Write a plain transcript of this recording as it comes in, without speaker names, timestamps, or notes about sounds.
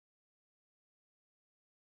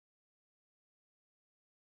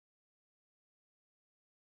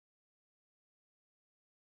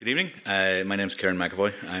Good evening. My name is Kieran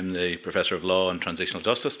McAvoy. I'm the Professor of Law and Transitional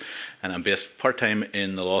Justice, and I'm based part-time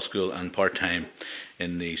in the law school and part-time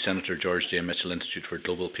in the Senator George J. Mitchell Institute for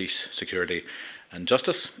Global Peace, Security and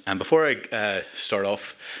Justice. And before I start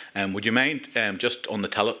off, would you mind just on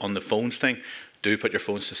the phones thing, do put your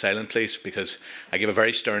phones to silent, please, because I gave a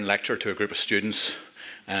very stern lecture to a group of students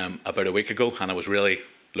about a week ago, and I was really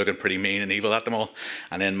looking pretty mean and evil at them all,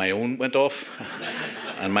 and then my own went off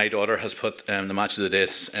and my daughter has put the Match of the Day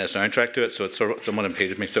soundtrack to it, so it somewhat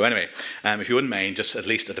impeded me. So anyway, if you wouldn't mind, just at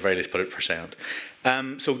the very least put it for sound.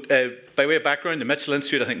 By way of background, the Mitchell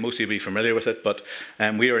Institute, I think most of you will be familiar with it, but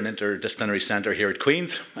we are an interdisciplinary centre here at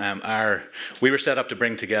Queen's. We were set up to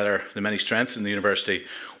bring together the many strengths in the university,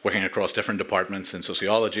 working across different departments in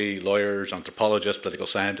sociology, lawyers, anthropologists, political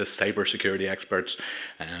scientists, cyber security experts,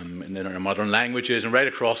 and then our modern languages, and right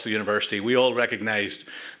across the university, we all recognised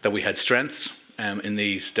that we had strengths in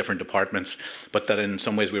these different departments, but that in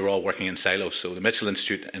some ways we were all working in silos. So the Mitchell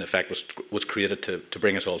Institute, in effect, was created to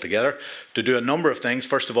bring us all together, to do a number of things.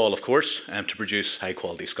 First of all, of course, to produce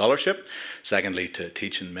high-quality scholarship. Secondly, to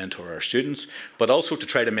teach and mentor our students, but also to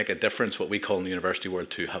try to make a difference, what we call in the university world,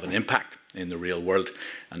 to have an impact in the real world.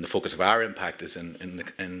 And the focus of our impact is in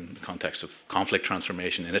the context of conflict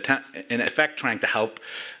transformation, in effect trying to help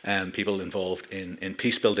people involved in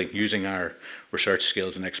peace building using our research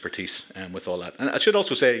skills and expertise with all that. And I should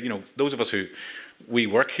also say, those of us who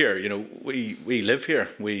work here, we live here,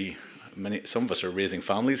 some of us are raising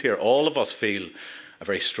families here, all of us feel a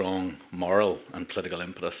very strong moral and political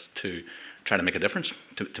impetus to try to make a difference,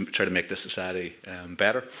 to try to make this society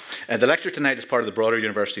better. The lecture tonight is part of the broader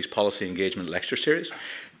university's policy engagement lecture series.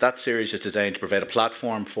 That series is designed to provide a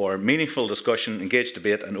platform for meaningful discussion, engaged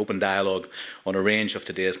debate and open dialogue on a range of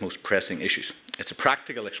today's most pressing issues. It's a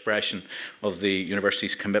practical expression of the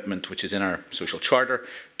university's commitment, which is in our social charter,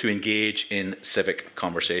 to engage in civic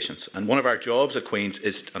conversations. And one of our jobs at Queen's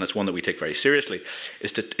is, and it's one that we take very seriously,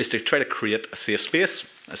 is to try to create a safe space,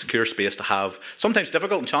 a secure space to have sometimes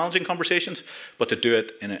difficult and challenging conversations, but to do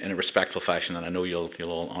it in a respectful fashion, and I know you'll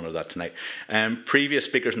all honour that tonight. Previous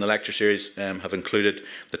speakers in the lecture series have included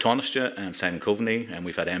the Taoiseach and Simon Coveney, and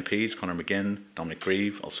we've had MPs, Conor McGinn, Dominic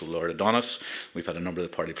Grieve, also Lord Adonis. We've had a number of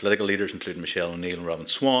the party political leaders, including Michelle O'Neill and Robin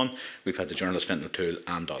Swan. We've had the journalist Fintan O'Toole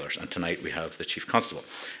and others, and tonight we have the Chief Constable.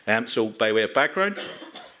 So by way of background,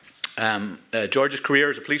 George's career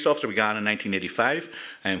as a police officer began in 1985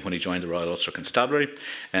 when he joined the Royal Ulster Constabulary.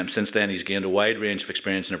 Since then he's gained a wide range of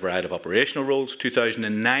experience in a variety of operational roles.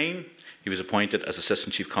 2009 he was appointed as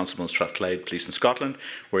Assistant Chief Constable in Strathclyde Police in Scotland,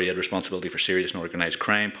 where he had responsibility for serious and organised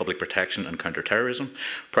crime, public protection and counter-terrorism.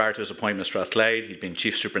 Prior to his appointment in Strathclyde, he'd been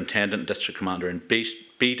Chief Superintendent and District Commander in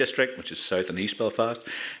B District, which is South and East Belfast,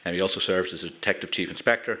 and he also serves as a Detective Chief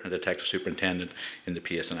Inspector and Detective Superintendent in the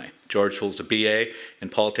PSNI. George holds a BA in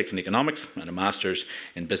Politics and Economics and a Master's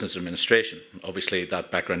in Business Administration. Obviously,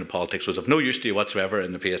 that background in politics was of no use to you whatsoever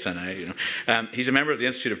in the PSNI. He's a member of the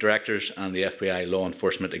Institute of Directors and the FBI Law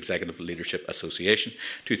Enforcement Executive Leadership Association.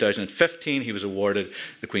 2015, he was awarded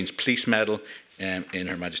the Queen's Police Medal in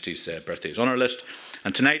Her Majesty's Birthday's Honour List.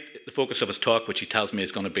 And tonight, the focus of his talk, which he tells me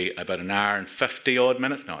is going to be about an hour and 50 odd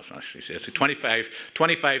minutes. No, it's not. He says 25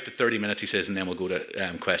 to 30 minutes, he says, and then we'll go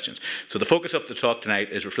to questions. So the focus of the talk tonight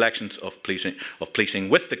is reflections of policing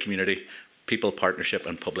with the community, people, partnership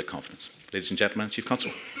and public confidence. Ladies and gentlemen, Chief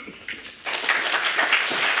Constable.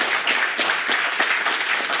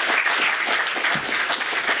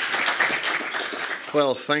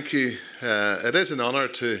 Well, thank you. It is an honour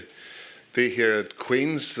to be here at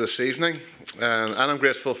Queen's this evening, and I'm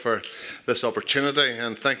grateful for this opportunity,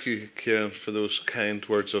 and thank you, Kieran, for those kind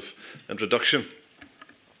words of introduction.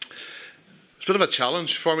 It's a bit of a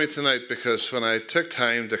challenge for me tonight, because when I took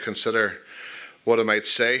time to consider what I might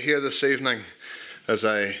say here this evening as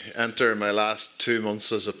I enter my last 2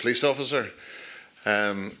 months as a police officer,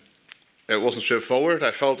 it wasn't straightforward.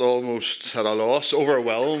 I felt almost at a loss,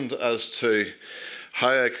 overwhelmed as to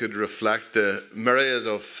how I could reflect the myriad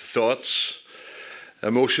of thoughts,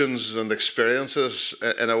 emotions and experiences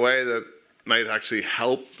in a way that might actually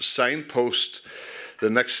help signpost the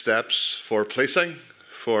next steps for policing,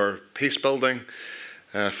 for peace building,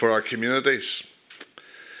 for our communities.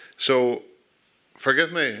 So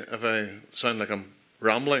forgive me if I sound like I'm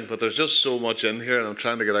rambling, but there's just so much in here and I'm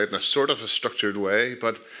trying to get out in a sort of a structured way.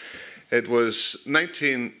 But it was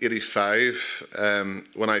 1985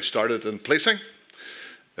 when I started in policing.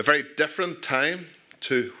 A very different time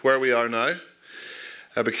to where we are now.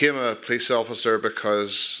 I became a police officer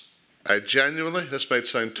because I genuinely, this might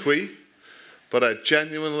sound twee, but I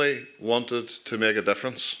genuinely wanted to make a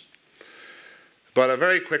difference. But I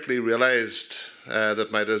very quickly realised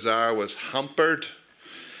that my desire was hampered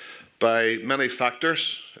by many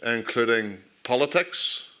factors, including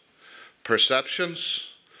politics,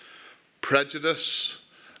 perceptions, prejudice,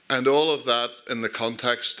 and all of that in the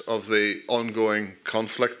context of the ongoing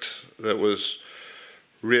conflict that was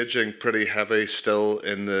raging pretty heavy still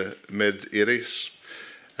in the mid-80s.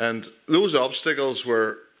 And those obstacles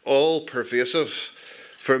were all pervasive.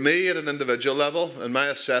 For me, at an individual level, in my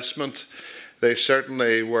assessment, they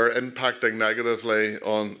certainly were impacting negatively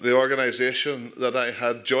on the organisation that I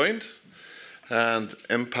had joined and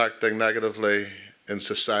impacting negatively in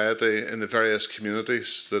society in the various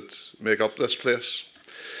communities that make up this place.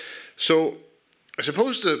 So I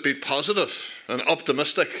suppose to be positive and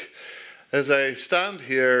optimistic, as I stand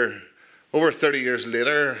here over 30 years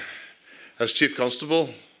later as Chief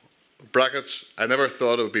Constable, brackets, I never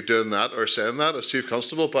thought I would be doing that or saying that as Chief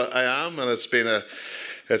Constable, but I am, and it's been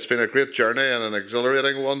a great journey and an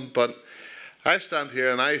exhilarating one. But I stand here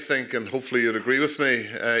and I think, and hopefully you'd agree with me,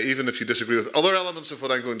 even if you disagree with other elements of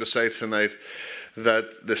what I'm going to say tonight,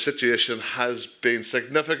 that the situation has been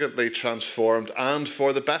significantly transformed and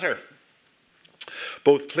for the better.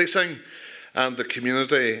 Both policing and the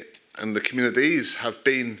community and the communities have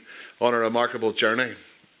been on a remarkable journey.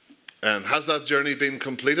 And has that journey been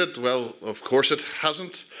completed? Well, of course it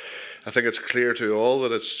hasn't. I think it's clear to all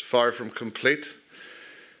that it's far from complete.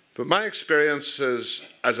 But my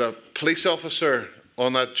experiences as a police officer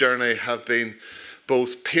on that journey have been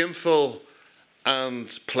both painful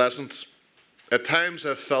and pleasant. At times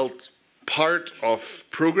I've felt part of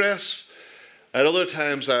progress. At other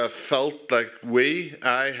times I have felt like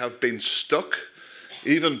I have been stuck,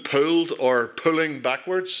 even pulled or pulling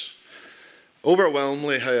backwards.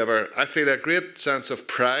 Overwhelmingly, however, I feel a great sense of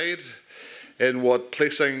pride in what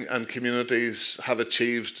policing and communities have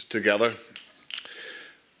achieved together.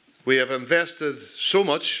 We have invested so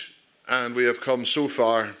much and we have come so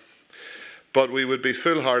far, but we would be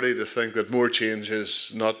foolhardy to think that more change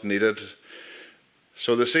is not needed.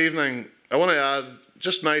 So this evening, I want to add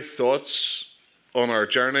just my thoughts on our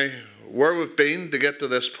journey, where we've been to get to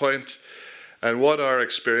this point, and what our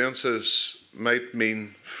experiences might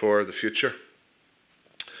mean for the future.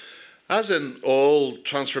 As in all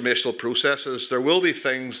transformational processes, there will be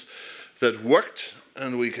things that worked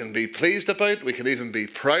and we can be pleased about, we can even be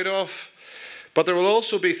proud of, but there will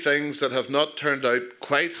also be things that have not turned out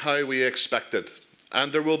quite how we expected.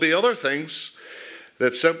 And there will be other things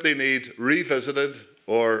that simply need revisited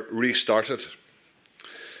or restarted.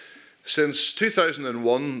 Since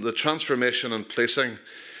 2001, the transformation in policing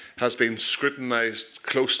has been scrutinised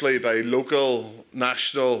closely by local,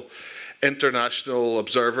 national, international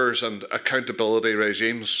observers and accountability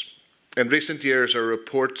regimes. In recent years, a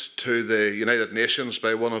report to the United Nations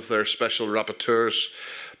by one of their special rapporteurs,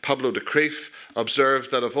 Pablo de Crieff,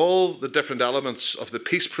 observed that of all the different elements of the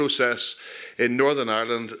peace process in Northern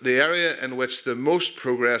Ireland, the area in which the most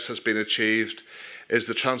progress has been achieved is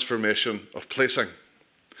the transformation of policing.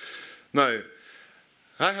 Now,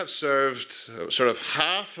 I have served sort of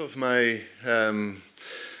half of my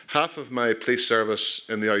police service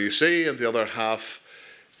in the RUC and the other half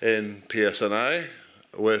in PSNI,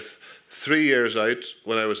 with 3 years out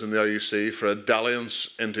when I was in the RUC for a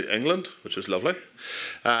dalliance into England, which was lovely,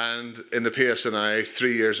 and in the PSNI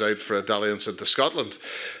 3 years out for a dalliance into Scotland.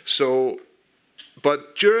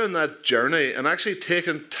 But during that journey, and actually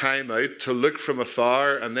taking time out to look from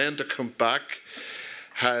afar and then to come back,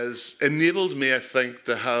 has enabled me, I think,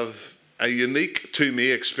 to have a unique to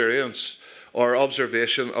me experience or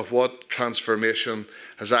observation of what transformation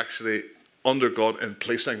has actually undergone in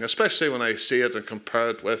policing, especially when I see it and compare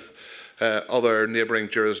it with other neighbouring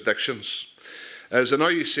jurisdictions. As an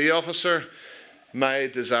RUC officer, my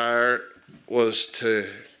desire was to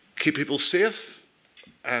keep people safe,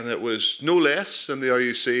 and it was no less in the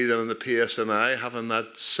RUC than in the PSNI, having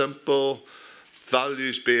that simple,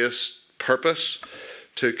 values-based purpose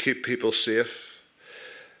to keep people safe.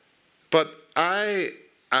 But I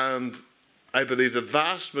believe the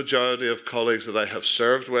vast majority of colleagues that I have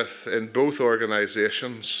served with in both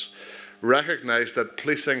organisations recognise that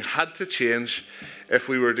policing had to change if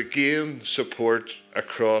we were to gain support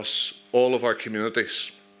across all of our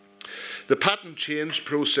communities. The patent change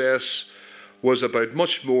process was about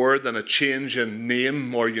much more than a change in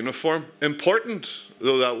name or uniform, important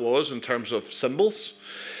though that was in terms of symbols,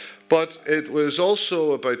 but it was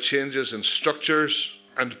also about changes in structures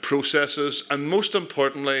and processes, and most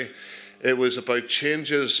importantly, it was about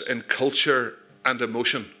changes in culture and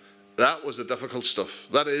emotion. That was the difficult stuff.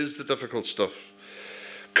 That is the difficult stuff.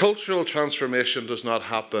 Cultural transformation does not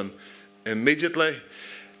happen immediately.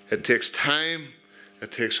 It takes time,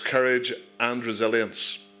 it takes courage and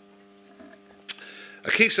resilience. A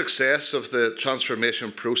key success of the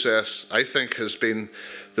transformation process, I think, has been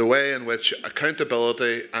the way in which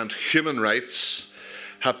accountability and human rights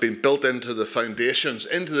have been built into the foundations,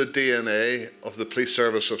 into the DNA of the Police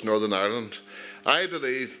Service of Northern Ireland. I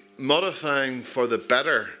believe modifying for the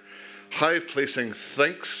better how policing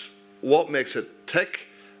thinks, what makes it tick,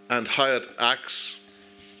 and how it acts.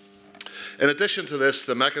 In addition to this,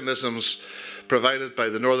 the mechanisms provided by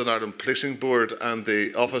the Northern Ireland Policing Board and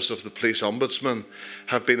the Office of the Police Ombudsman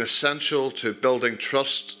have been essential to building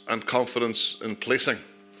trust and confidence in policing.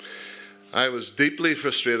 I was deeply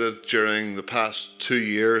frustrated during the past 2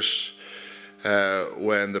 years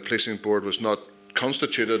when the Policing Board was not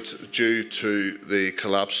constituted due to the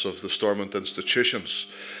collapse of the Stormont institutions.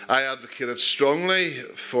 I advocated strongly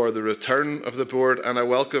for the return of the board, and I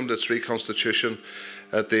welcomed its reconstitution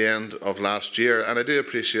at the end of last year, and I do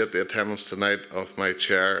appreciate the attendance tonight of my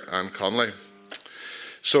chair, Anne Connolly.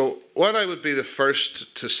 So while I would be the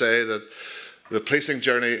first to say that the policing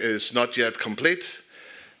journey is not yet complete,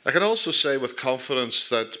 I can also say with confidence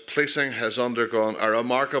that policing has undergone a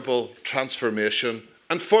remarkable transformation,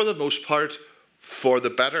 and for the most part, for the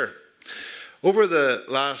better. Over the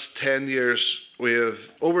last 10 years, we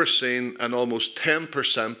have overseen an almost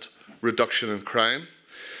 10% reduction in crime.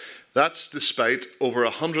 That's despite over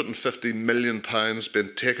 £150 million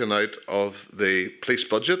being taken out of the police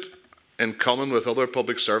budget, in common with other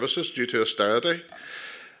public services due to austerity.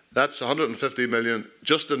 That's £150 million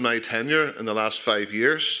just in my tenure in the last 5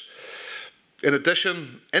 years. In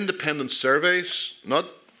addition, independent surveys, not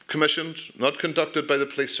commissioned, not conducted by the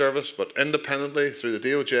police service, but independently through the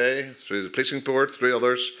DOJ, through the policing board, through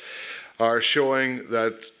others, are showing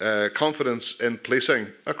that confidence in policing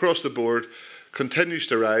across the board continues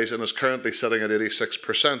to rise and is currently sitting at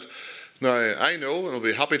 86%. Now, I know, and I'll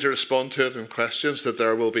be happy to respond to it in questions, that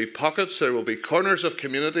there will be pockets, there will be corners of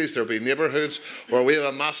communities, there will be neighbourhoods where we have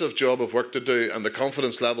a massive job of work to do and the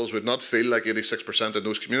confidence levels would not feel like 86% in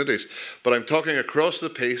those communities. But I'm talking across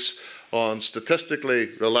the piece on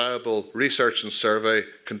statistically reliable research and survey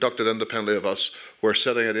conducted independently of us. We're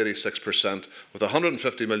sitting at 86% with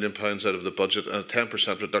 £150 million out of the budget and a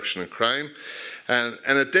 10% reduction in crime. And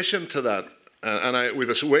in addition to that, we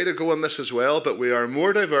have a way to go on this as well, but we are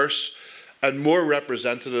more diverse and more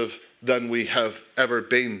representative than we have ever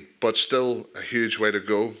been, but still a huge way to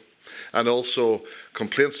go. And also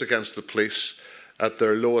complaints against the police at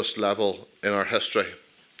their lowest level in our history.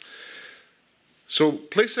 So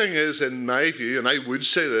policing is, in my view, and I would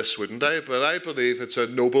say this, wouldn't I, but I believe it's a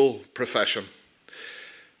noble profession.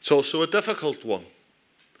 It's also a difficult one.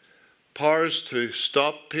 Powers to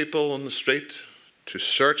stop people on the street, to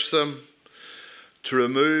search them, to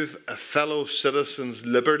remove a fellow citizen's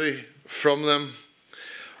liberty from them,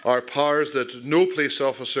 are powers that no police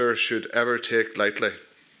officer should ever take lightly.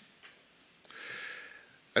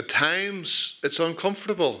 At times, it's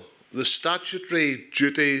uncomfortable. The statutory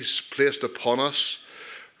duties placed upon us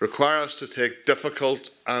require us to take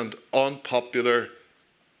difficult and unpopular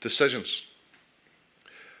decisions.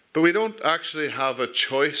 But we don't actually have a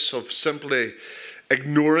choice of simply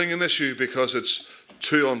ignoring an issue because it's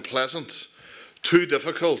too unpleasant, too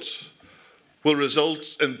difficult, will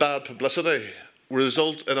result in bad publicity, will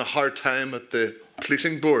result in a hard time at the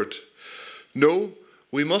policing board. No,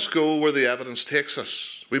 we must go where the evidence takes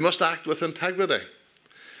us. We must act with integrity.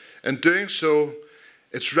 In doing so,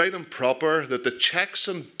 it's right and proper that the checks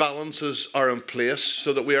and balances are in place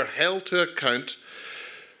so that we are held to account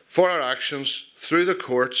for our actions through the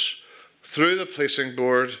courts, through the policing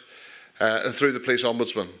board, and through the police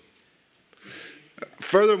ombudsman.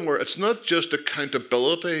 Furthermore, it's not just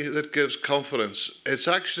accountability that gives confidence, it's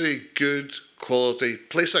actually good quality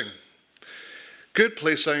policing. Good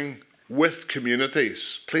policing with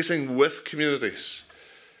communities, policing with communities,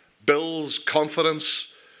 builds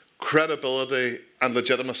confidence, credibility and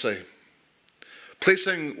legitimacy.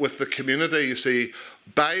 Policing with the community, you see,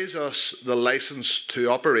 buys us the licence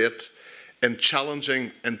to operate in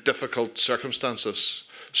challenging and difficult circumstances.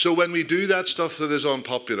 So when we do that stuff that is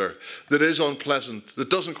unpopular, that is unpleasant, that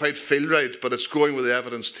doesn't quite feel right, but it's going where the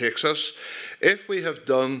evidence takes us, if we have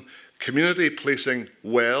done community policing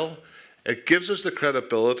well, it gives us the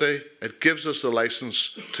credibility, it gives us the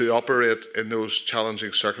licence to operate in those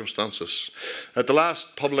challenging circumstances. At the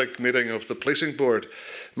last public meeting of the policing board,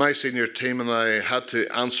 my senior team and I had to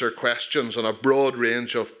answer questions on a broad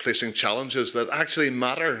range of policing challenges that actually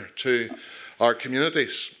matter to our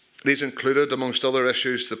communities. These included, amongst other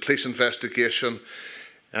issues, the police investigation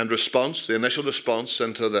and response, the initial response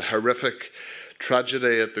into the horrific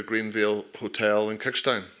tragedy at the Greenvale Hotel in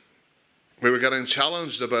Cookstown. We were getting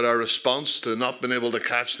challenged about our response to not being able to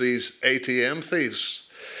catch these ATM thieves.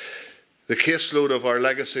 the caseload of our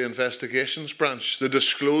legacy investigations branch, the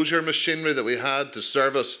disclosure machinery that we had to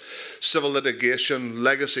service civil litigation,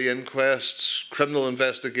 legacy inquests, criminal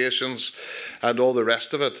investigations, and all the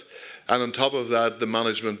rest of it. And on top of that, the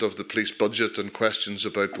management of the police budget and questions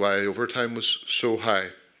about why overtime was so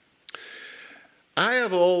high. I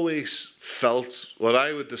have always felt what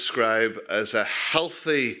I would describe as a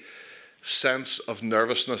healthy sense of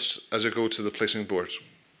nervousness as I go to the policing board.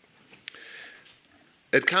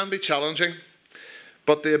 It can be challenging,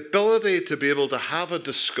 but the ability to be able to have a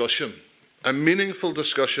discussion, a meaningful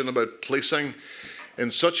discussion about policing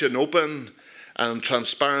in such an open and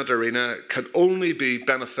transparent arena can only be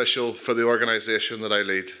beneficial for the organisation that I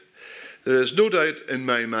lead. There is no doubt in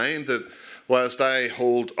my mind that whilst I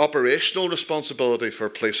hold operational responsibility for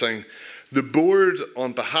policing, the board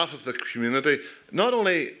on behalf of the community not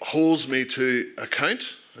only holds me to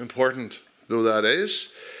account, important though that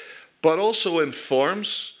is, but also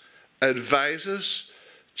informs, advises,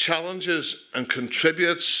 challenges and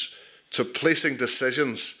contributes to policing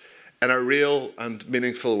decisions in a real and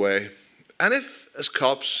meaningful way. And if, as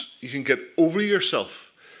cops, you can get over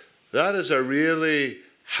yourself, that is a really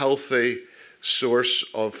healthy source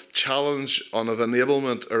of challenge and of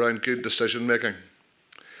enablement around good decision making.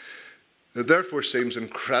 It therefore seems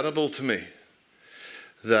incredible to me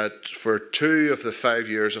that for 2 of the 5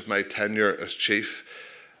 years of my tenure as chief,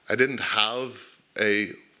 I didn't have a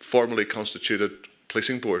formally constituted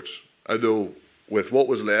policing board, although with what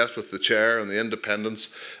was left with the chair and the independents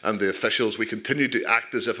and the officials, we continued to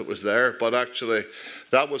act as if it was there, but actually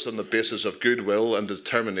that was on the basis of goodwill and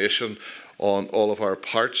determination on all of our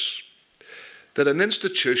parts. That an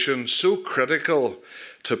institution so critical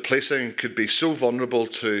to policing could be so vulnerable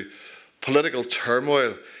to political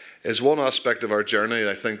turmoil is one aspect of our journey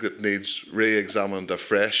I think that needs re-examined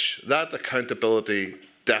afresh. That accountability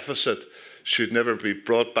deficit should never be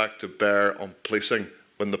brought back to bear on policing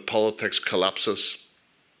when the politics collapses.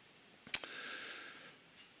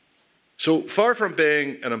 So far from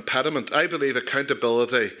being an impediment, I believe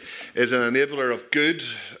accountability is an enabler of good,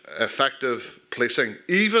 effective policing,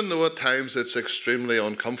 even though at times it's extremely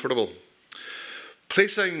uncomfortable.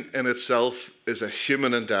 Policing in itself is a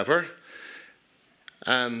human endeavour,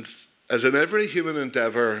 and as in every human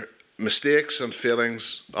endeavour, mistakes and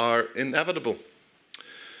failings are inevitable.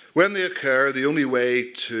 When they occur, the only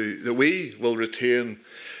way that we will retain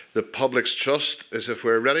the public's trust is if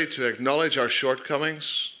we're ready to acknowledge our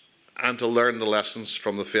shortcomings and to learn the lessons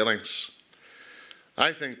from the failings.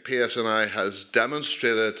 I think PSNI has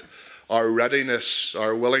demonstrated our readiness,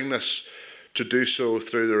 our willingness to do so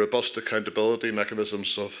through the robust accountability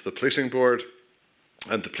mechanisms of the policing board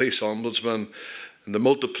and the police ombudsman and the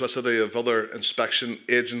multiplicity of other inspection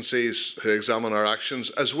agencies who examine our actions,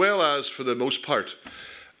 as well as, for the most part,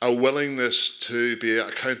 a willingness to be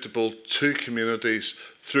accountable to communities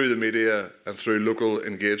through the media and through local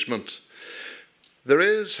engagement. There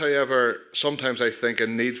is, however, sometimes I think a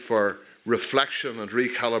need for reflection and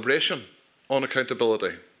recalibration on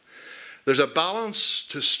accountability. There's a balance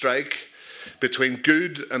to strike between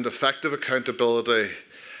good and effective accountability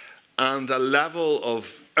and a level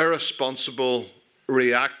of irresponsible,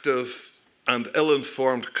 reactive and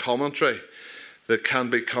ill-informed commentary that can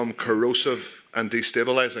become corrosive and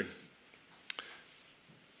destabilising.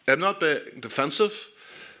 I'm not being defensive,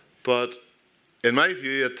 but in my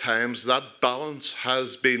view, at times, that balance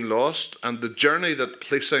has been lost, and the journey that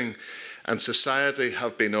policing and society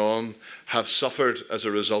have been on have suffered as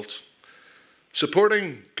a result.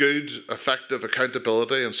 Supporting good, effective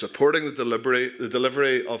accountability and supporting the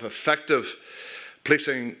delivery of effective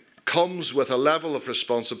policing comes with a level of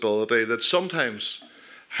responsibility that sometimes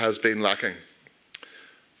has been lacking.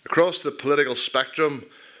 Across the political spectrum,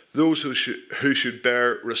 those who should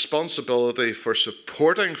bear responsibility for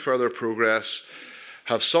supporting further progress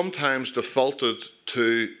have sometimes defaulted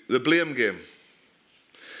to the blame game.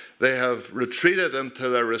 They have retreated into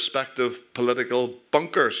their respective political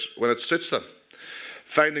bunkers when it suits them,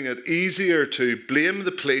 finding it easier to blame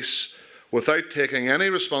the police without taking any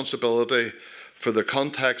responsibility for the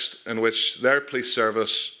context in which their police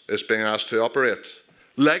service is being asked to operate.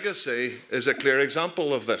 Legacy is a clear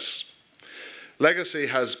example of this. Legacy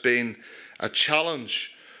has been a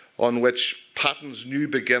challenge on which Patton's new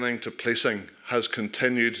beginning to policing has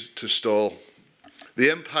continued to stall. The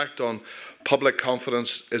impact on public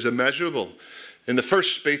confidence is immeasurable. In the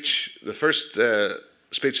first speech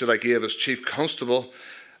that I gave as Chief Constable,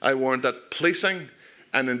 I warned that policing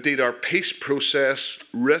and indeed our peace process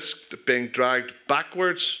risked being dragged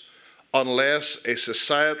backwards unless a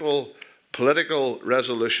societal political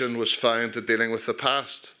resolution was found to dealing with the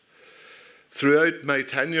past. Throughout my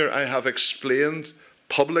tenure, I have explained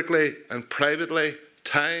publicly and privately,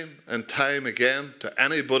 time and time again, to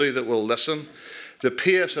anybody that will listen, the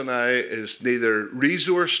PSNI is neither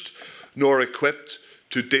resourced nor equipped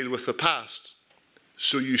to deal with the past.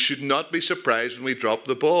 So you should not be surprised when we drop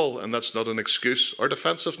the ball, and that's not an excuse or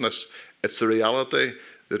defensiveness. It's the reality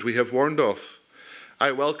that we have warned of.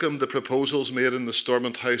 I welcome the proposals made in the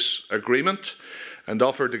Stormont House Agreement and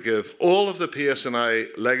offer to give all of the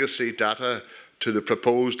PSNI legacy data to the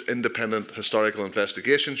proposed Independent Historical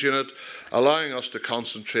Investigations Unit, allowing us to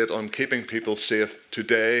concentrate on keeping people safe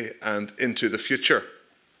today and into the future.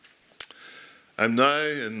 I'm now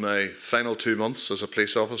in my final 2 months as a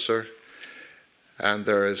police officer, and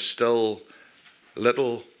there is still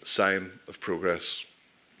little sign of progress.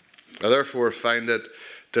 I therefore find it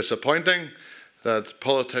disappointing that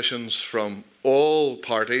politicians from all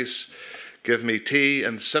parties give me tea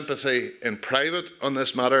and sympathy in private on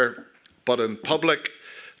this matter, but in public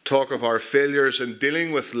talk of our failures in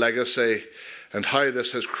dealing with legacy and how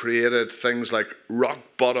this has created things like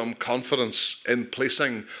rock-bottom confidence in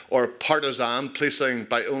policing or partisan policing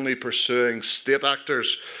by only pursuing state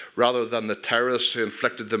actors rather than the terrorists who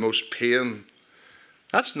inflicted the most pain.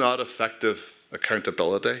 That's not effective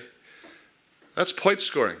accountability. That's point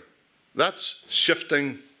scoring. That's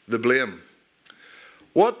shifting the blame.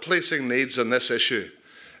 What policing needs on this issue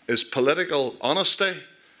is political honesty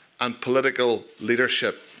and political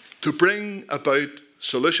leadership to bring about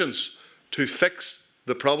solutions to fix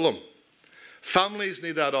the problem. Families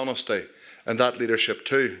need that honesty and that leadership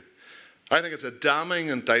too. I think it's a damning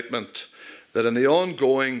indictment that in the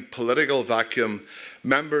ongoing political vacuum,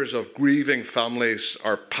 members of grieving families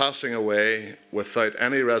are passing away without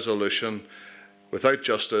any resolution, without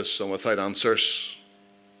justice and without answers.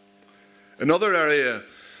 Another area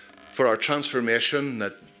for our transformation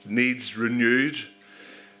that needs renewed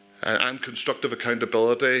and constructive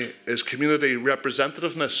accountability is community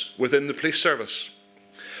representativeness within the police service.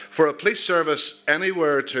 For a police service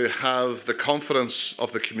anywhere to have the confidence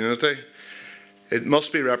of the community, it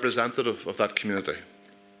must be representative of that community.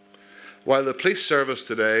 While the police service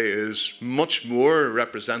today is much more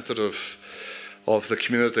representative of the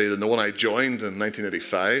community than the one I joined in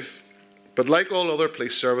 1985, but like all other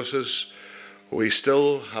police services, we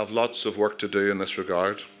still have lots of work to do in this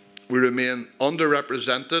regard. We remain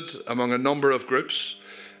underrepresented among a number of groups,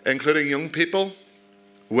 including young people,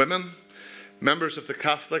 women, members of the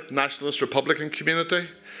Catholic, Nationalist, Republican community,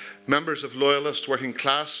 members of loyalist working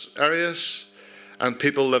class areas, and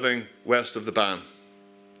people living west of the Bann.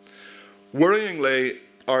 Worryingly,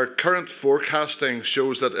 our current forecasting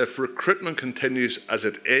shows that if recruitment continues as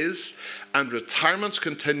it is and retirements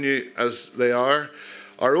continue as they are,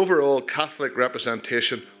 our overall Catholic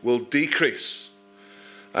representation will decrease.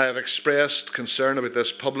 I have expressed concern about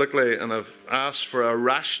this publicly and have asked for a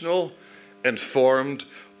rational, informed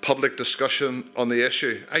public discussion on the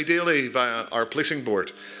issue, ideally via our policing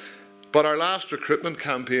board. But our last recruitment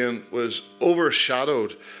campaign was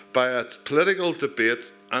overshadowed by a political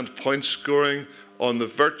debate and point scoring on the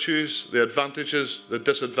virtues, the advantages, the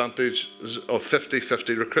disadvantages of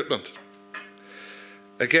 50-50 recruitment.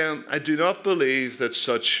 Again, I do not believe that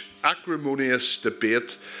such acrimonious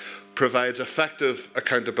debate provides effective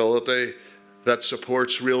accountability that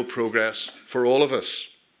supports real progress for all of us.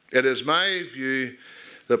 It is my view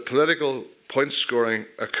that political point scoring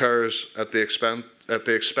occurs at the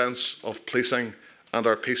expense of policing and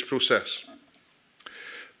our peace process.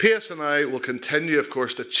 PSNI will continue, of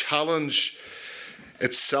course, to challenge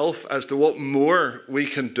itself as to what more we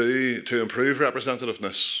can do to improve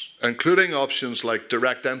representativeness, including options like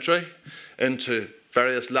direct entry into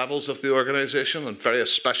various levels of the organisation and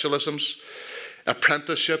various specialisms,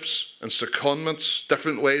 apprenticeships and secondments,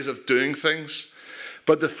 different ways of doing things.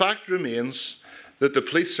 But the fact remains that the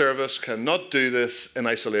police service cannot do this in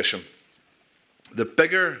isolation. The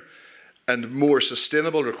bigger and more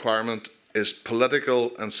sustainable requirement is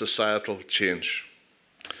political and societal change.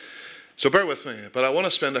 So bear with me, but I want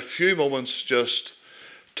to spend a few moments just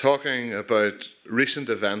talking about recent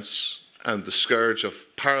events and the scourge of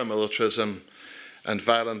paramilitarism and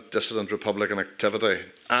violent dissident Republican activity,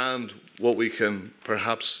 and what we can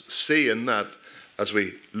perhaps see in that as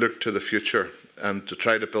we look to the future and to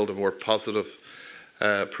try to build a more positive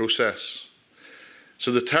process.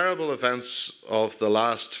 So the terrible events of the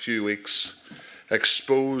last few weeks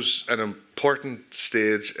expose an important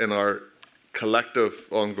stage in our collective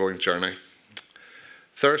ongoing journey.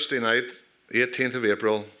 Thursday night, 18th of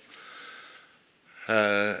April,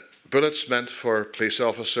 bullets meant for police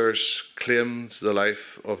officers claimed the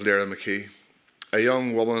life of Lyra McKee, a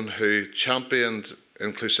young woman who championed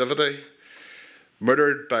inclusivity,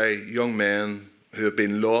 murdered by young men who have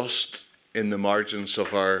been lost in the margins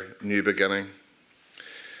of our new beginning.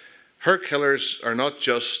 Her killers are not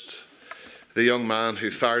just the young man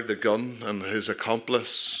who fired the gun and his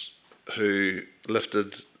accomplice who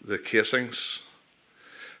lifted the casings.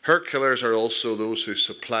 Her killers are also those who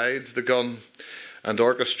supplied the gun and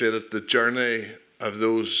orchestrated the journey of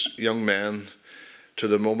those young men to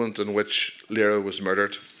the moment in which Lyra was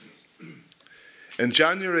murdered. In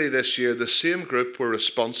January this year, the same group were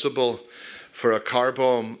responsible for a car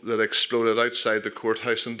bomb that exploded outside the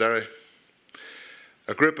courthouse in Derry.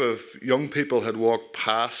 A group of young people had walked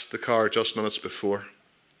past the car just minutes before.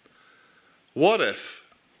 What if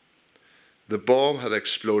the bomb had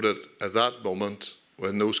exploded at that moment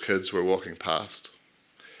when those kids were walking past?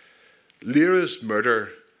 Lyra's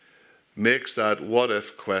murder makes that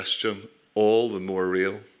what-if question all the more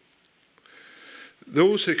real.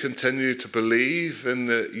 Those who continue to believe in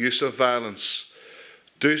the use of violence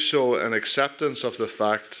do so in acceptance of the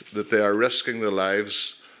fact that they are risking the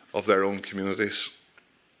lives of their own communities.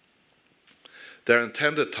 Their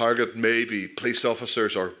intended target may be police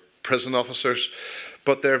officers or prison officers,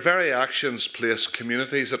 but their very actions place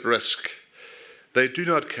communities at risk. They do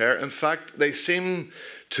not care. In fact, they seem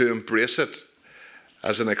to embrace it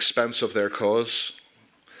as an expense of their cause.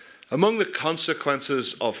 Among the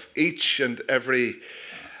consequences of each and every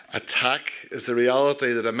attack is the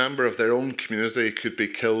reality that a member of their own community could be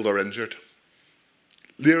killed or injured.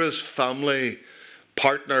 Lyra's family,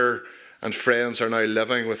 partner, and friends are now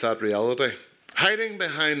living with that reality. Hiding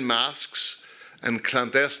behind masks and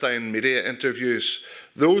clandestine media interviews,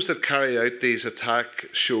 those that carry out these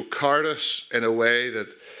attacks show cowardice in the way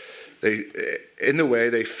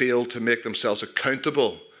they fail to make themselves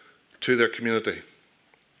accountable to their community.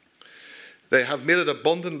 They have made it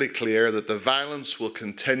abundantly clear that the violence will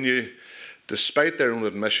continue despite their own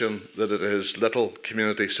admission that it is little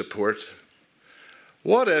community support.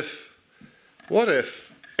 What if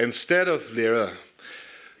instead of Lyra,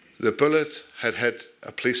 the bullet had hit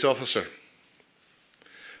a police officer?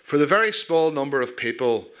 For the very small number of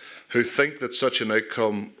people who think that such an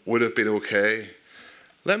outcome would have been okay,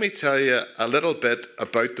 let me tell you a little bit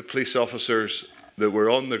about the police officers that were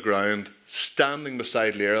on the ground standing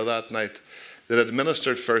beside Lyra that night, that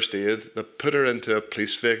administered first aid, that put her into a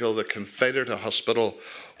police vehicle, that conveyed her to hospital,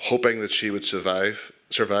 hoping that she would survive.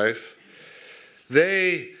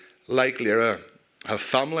 They, like Lyra, have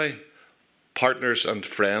family, partners and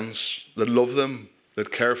friends that love them,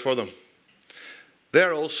 that care for them. They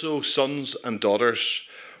are also sons and daughters,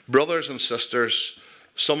 brothers and sisters,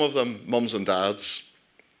 some of them mums and dads.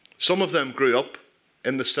 Some of them grew up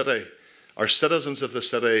in the city, are citizens of the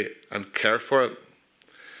city and care for it.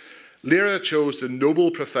 Lyra chose the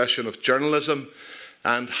noble profession of journalism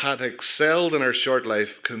and had excelled in her short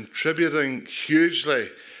life, contributing hugely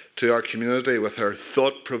to our community with her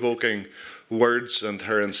thought-provoking words and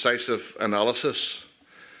her incisive analysis.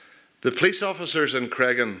 The police officers in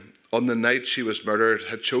Cregan on the night she was murdered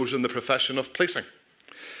had chosen the profession of policing.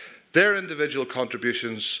 Their individual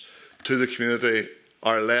contributions to the community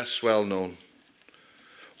are less well known.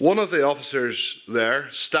 One of the officers there,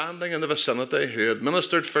 standing in the vicinity, who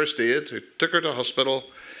administered first aid, who took her to hospital,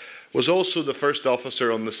 was also the first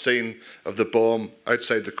officer on the scene of the bomb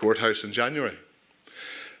outside the courthouse in January.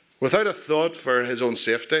 Without a thought for his own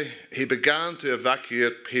safety, he began to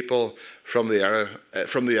evacuate people from the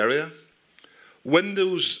area.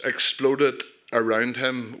 Windows exploded around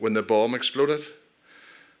him when the bomb exploded.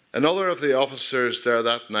 Another of the officers there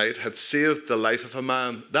that night had saved the life of a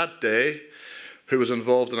man that day who was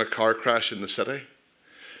involved in a car crash in the city.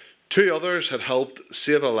 Two others had helped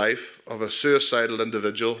save a life of a suicidal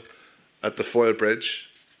individual at the Foyle Bridge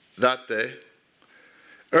that day.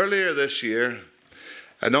 Earlier this year,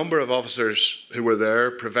 a number of officers who were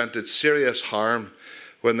there prevented serious harm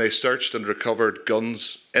when they searched and recovered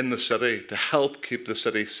guns in the city to help keep the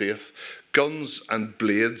city safe. Guns and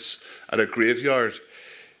blades at a graveyard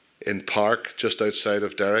in Park just outside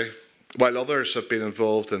of Derry, while others have been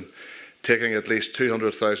involved in taking at least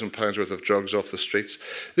 £200,000 worth of drugs off the streets.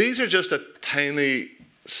 These are just a tiny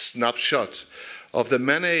snapshot of the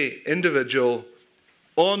many individual,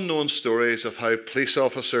 unknown stories of how police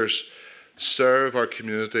officers serve our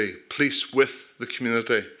community, police with the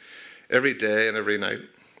community, every day and every night.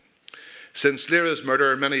 Since Lyra's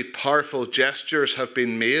murder, many powerful gestures have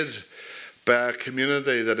been made by a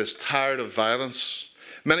community that is tired of violence.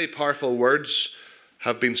 Many powerful words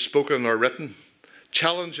have been spoken or written.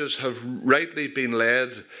 Challenges have rightly been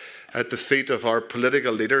laid at the feet of our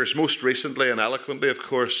political leaders, most recently and eloquently, of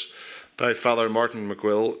course, by Father Martin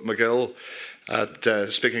McGill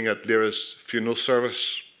speaking at Lyra's funeral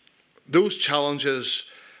service. Those challenges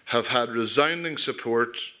have had resounding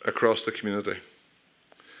support across the community.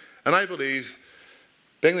 And I believe,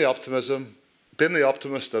 being the optimist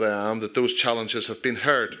that I am, that those challenges have been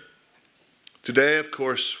heard. Today, of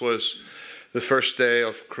course, was the first day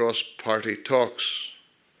of cross-party talks.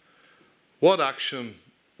 What action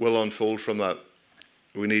will unfold from that?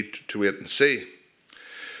 We need to wait and see.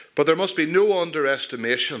 But there must be no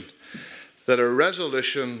underestimation that a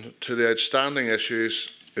resolution to the outstanding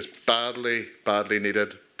issues is badly, badly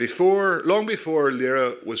needed. Long before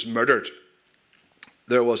Lyra was murdered,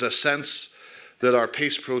 there was a sense that our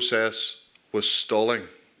peace process was stalling.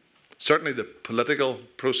 Certainly the political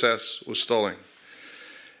process was stalling.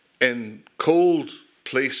 In cold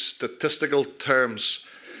police statistical terms,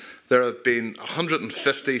 there have been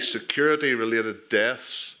 150 security-related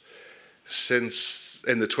deaths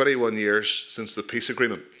in the 21 years since the peace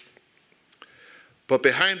agreement. But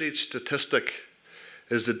behind each statistic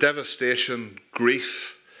is the devastation,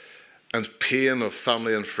 grief, and pain of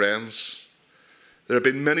family and friends. There have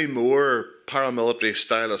been many more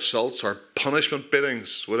paramilitary-style assaults or punishment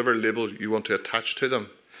beatings, whatever label you want to attach to them.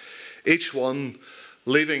 Each one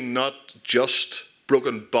leaving not just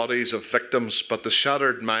broken bodies of victims, but the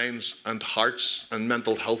shattered minds and hearts and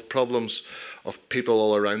mental health problems of people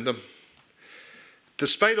all around them.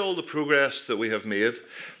 Despite all the progress that we have made,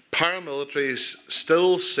 paramilitaries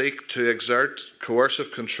still seek to exert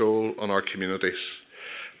coercive control on our communities,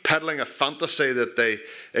 peddling a fantasy that they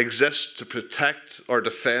exist to protect or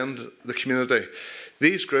defend the community.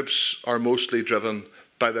 These groups are mostly driven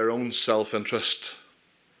by their own self-interest.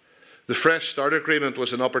 The Fresh Start Agreement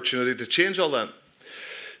was an opportunity to change all that.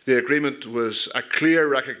 The agreement was a clear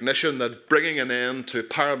recognition that bringing an end to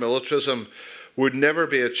paramilitarism would never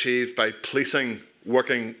be achieved by policing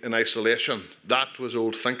working in isolation. That was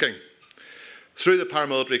old thinking. Through the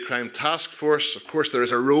Paramilitary Crime Task Force, of course, there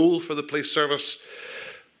is a role for the police service,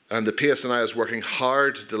 and the PSNI is working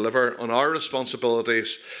hard to deliver on our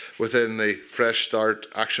responsibilities within the Fresh Start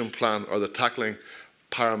Action Plan, or the Tackling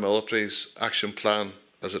Paramilitaries Action Plan,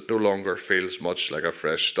 as it no longer feels much like a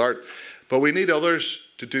fresh start. But we need others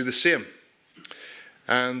to do the same.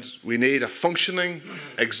 And we need a functioning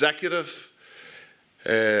executive,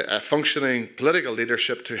 a functioning political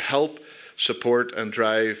leadership to help support and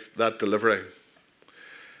drive that delivery.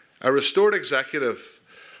 A restored executive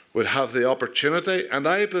would have the opportunity, and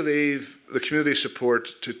I believe the community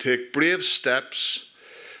support, to take brave steps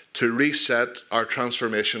to reset our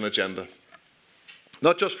transformation agenda.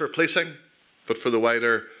 Not just for policing, but for the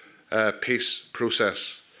wider peace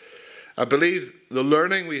process. I believe the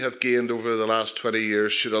learning we have gained over the last 20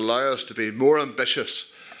 years should allow us to be more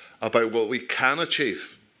ambitious about what we can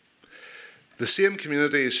achieve. The same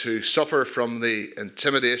communities who suffer from the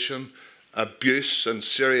intimidation, abuse and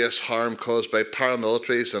serious harm caused by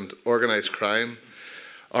paramilitaries and organised crime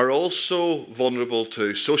are also vulnerable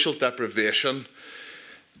to social deprivation,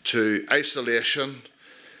 to isolation.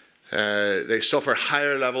 They suffer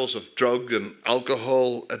higher levels of drug and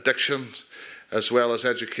alcohol addiction, as well as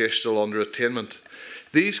educational underattainment.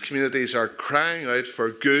 These communities are crying out for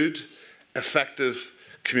good, effective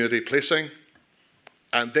community policing,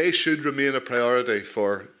 and they should remain a priority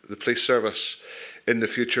for the police service in the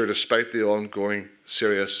future, despite the ongoing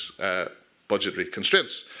serious budgetary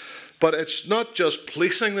constraints. But it's not just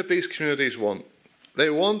policing that these communities want. They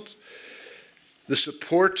want the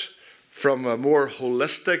support from a more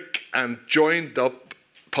holistic and joined-up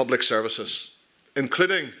public services,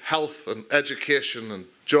 including health and education and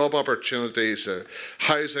job opportunities,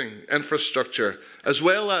 housing, infrastructure, as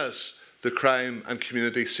well as the crime and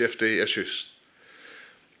community safety issues.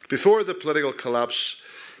 Before the political collapse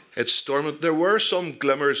had stormed, there were some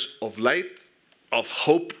glimmers of light, of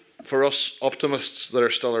hope for us optimists that are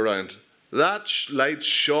still around. That light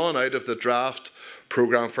shone out of the draft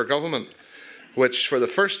programme for government, which for the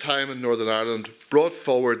first time in Northern Ireland brought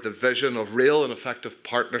forward the vision of real and effective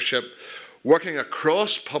partnership, working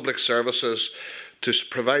across public services to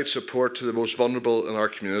provide support to the most vulnerable in our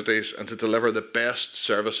communities and to deliver the best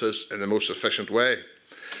services in the most efficient way.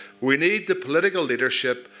 We need the political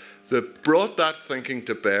leadership that brought that thinking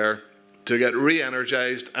to bear to get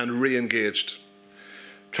re-energised and re-engaged.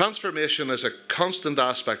 Transformation is a constant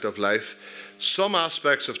aspect of life. Some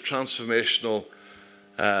aspects of transformational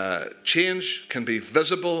change can be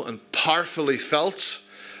visible and powerfully felt,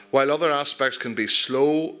 while other aspects can be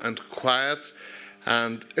slow and quiet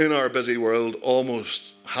and, in our busy world,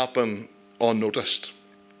 almost happen unnoticed.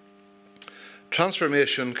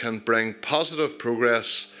 Transformation can bring positive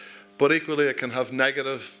progress, but equally it can have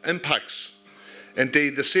negative impacts.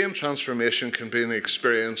 Indeed, the same transformation can be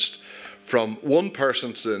experienced from one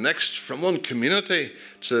person to the next, from one community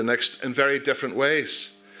to the next, in very different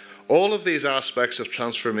ways. All of these aspects of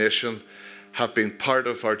transformation have been part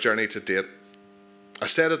of our journey to date. I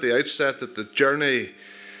said at the outset that the journey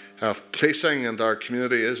of policing and our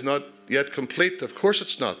community is not yet complete. Of course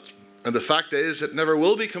it's not. And the fact is it never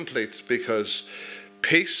will be complete, because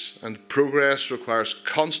peace and progress requires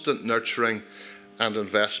constant nurturing and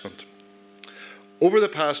investment. Over the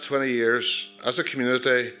past 20 years, as a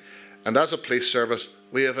community and as a police service,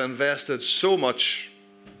 we have invested so much.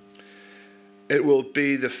 It will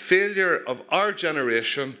be the failure of our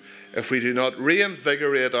generation if we do not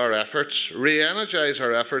reinvigorate our efforts, re-energise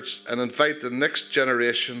our efforts, and invite the next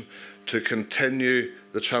generation to continue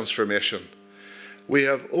the transformation. We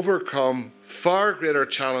have overcome far greater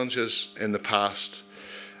challenges in the past.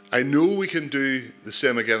 I know we can do the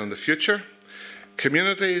same again in the future.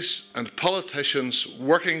 Communities and politicians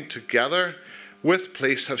working together with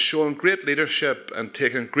police have shown great leadership and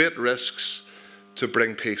taken great risks to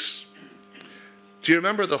bring peace. Do you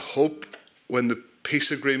remember the hope when the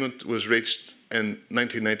peace agreement was reached in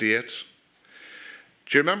 1998?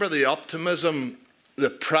 Do you remember the optimism,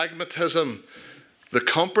 the pragmatism, the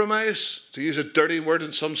compromise, to use a dirty word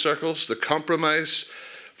in some circles, the compromise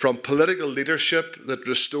from political leadership that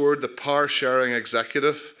restored the power-sharing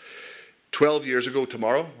executive 12 years ago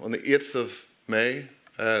tomorrow, on the 8th of May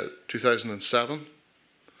 2007?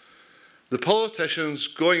 The politicians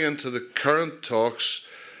going into the current talks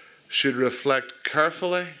should reflect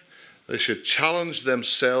carefully. They should challenge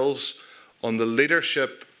themselves on the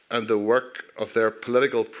leadership and the work of their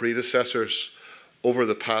political predecessors over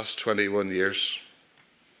the past 21 years.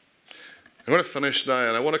 I'm going to finish now,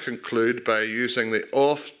 and I want to conclude by using the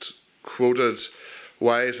oft-quoted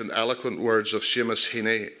wise and eloquent words of Seamus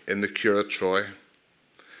Heaney in The Cure at Troy.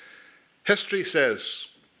 History says,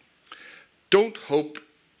 "Don't hope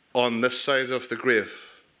on this side of the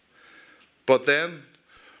grave, but then,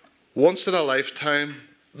 once in a lifetime,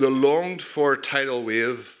 the longed-for tidal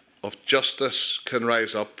wave of justice can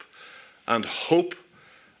rise up, and hope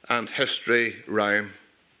and history rhyme.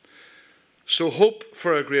 So hope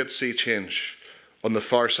for a great sea change on the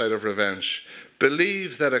far side of revenge.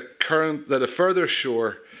 Believe that a further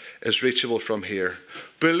shore is reachable from here.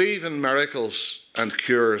 Believe in miracles and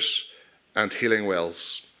cures and healing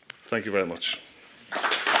wells." Thank you very much.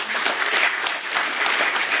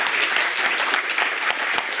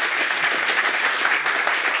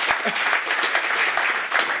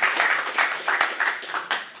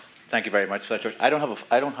 Thank you very much for that, George. I don't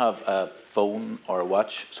have a phone or a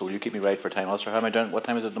watch, so will you keep me right for time, Alistair? How am I doing? What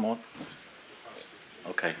time is it at the moment?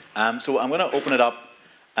 Okay. So I'm going to open it up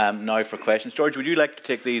now for questions. George, would you like to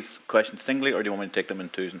take these questions singly, or do you want me to take them in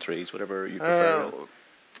twos and threes, whatever you prefer?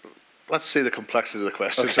 Let's see the complexity of the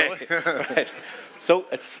question, shall we? Right. So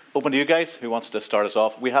it's open to you guys. Who wants to start us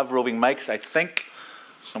off? We have roving mics, I think,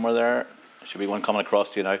 somewhere there. There should be one coming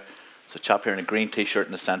across to you now. There's a chap here in a green T-shirt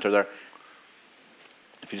in the centre there.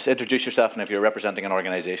 If you just introduce yourself, and if you're representing an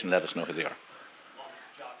organisation, let us know who they are.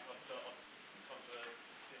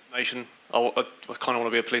 I kind of want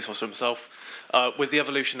to be a police officer myself. With the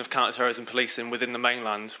evolution of counter-terrorism policing within the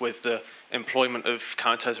mainland, with the employment of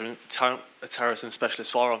counter-terrorism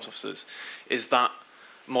specialist firearms officers, is that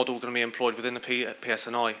model going to be employed within the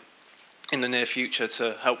PSNI in the near future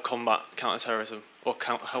to help combat counter-terrorism or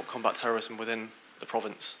help combat terrorism within the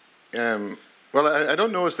province? Well, I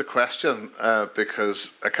don't know is the question,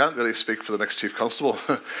 because I can't really speak for the next Chief Constable.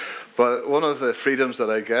 But one of the freedoms that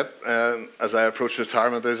I get as I approach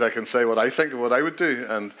retirement is I can say what I think of what I would do.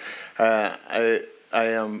 And I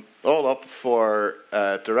am all up for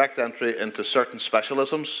direct entry into certain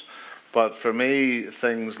specialisms. But for me,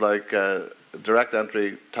 things like direct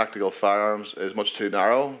entry tactical firearms is much too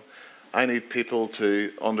narrow. I need people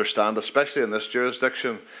to understand, especially in this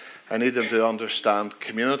jurisdiction, I need them to understand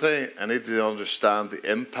community. I need to understand the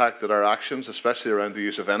impact that our actions, especially around the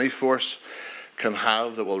use of any force, can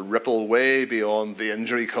have that will ripple way beyond the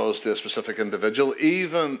injury caused to a specific individual,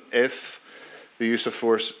 even if the use of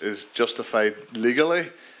force is justified legally.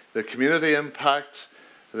 The community impact,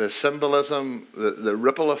 the symbolism, the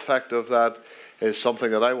ripple effect of that is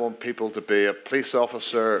something that I want people to be a police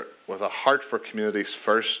officer with a heart for communities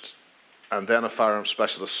first, and then a firearms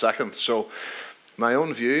specialist second. So my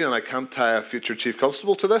own view, and I can't tie a future Chief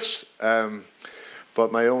Constable to this,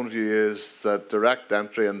 but my own view is that direct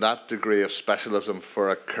entry and that degree of specialism for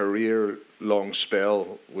a career-long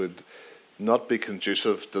spell would not be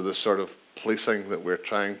conducive to the sort of policing that we're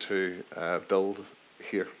trying to build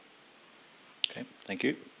here. Okay, thank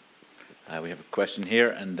you. We have a question here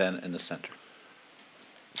and then in the centre.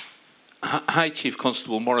 Hi, Chief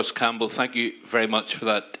Constable Maurice Campbell. Thank you very much for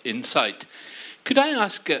that insight. Could I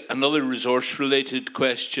ask another resource-related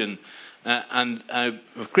question? and I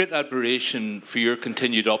have great admiration for your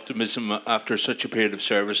continued optimism after such a period of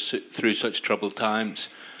service through such troubled times.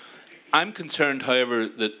 I'm concerned, however,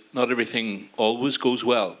 that not everything always goes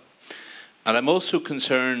well. And I'm also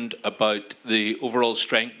concerned about the overall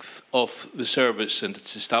strength of the service and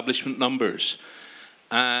its establishment numbers.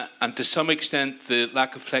 And to some extent, the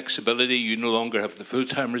lack of flexibility. You no longer have the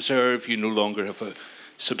full-time reserve, you no longer have a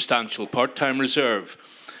substantial part-time reserve.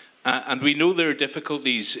 And we know there are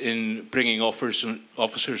difficulties in bringing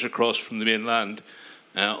officers across from the mainland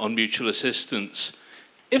on mutual assistance.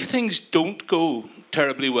 If things don't go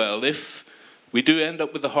terribly well, if we do end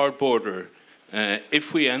up with a hard border,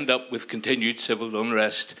 if we end up with continued civil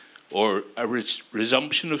unrest or a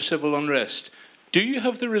resumption of civil unrest, do you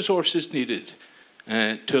have the resources needed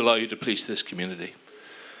to allow you to police this community?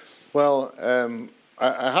 Well,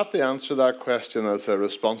 I have to answer that question as a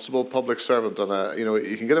responsible public servant, and you know,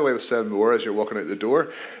 you can get away with saying more as you're walking out the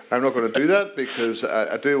door. I'm not going to do that because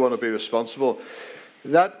I do want to be responsible.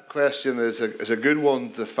 That question is a good one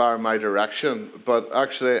to fire my direction, but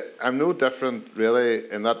actually I'm no different really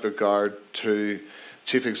in that regard to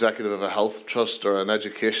Chief Executive of a health trust or an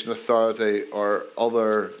education authority or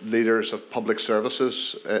other leaders of public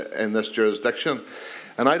services in this jurisdiction.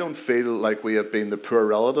 And I don't feel like we have been the poor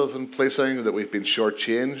relative in policing, that we've been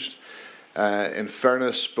shortchanged. In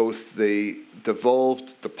fairness, both the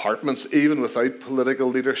devolved departments, even without political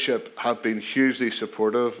leadership, have been hugely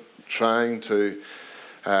supportive, trying to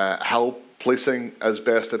help policing as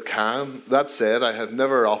best it can. That said, I have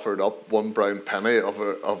never offered up one brown penny of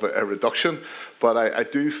a reduction, but I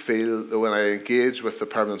do feel that when I engage with the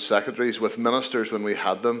permanent secretaries, with ministers when we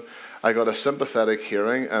had them, I got a sympathetic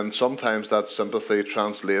hearing, and sometimes that sympathy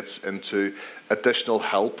translates into additional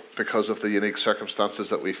help because of the unique circumstances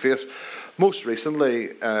that we face. Most recently,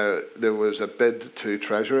 there was a bid to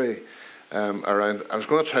Treasury around, I was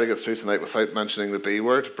going to try to get through tonight without mentioning the B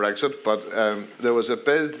word, Brexit, but there was a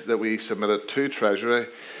bid that we submitted to Treasury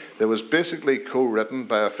that was basically co-written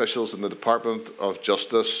by officials in the Department of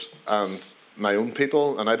Justice and my own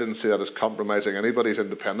people, and I didn't see that as compromising anybody's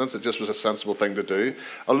independence. It just was a sensible thing to do,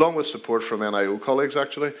 along with support from NIO colleagues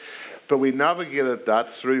actually. But we navigated that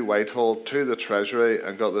through Whitehall to the Treasury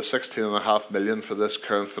and got the £16.5 million for this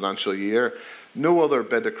current financial year. No other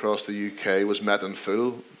bid across the UK was met in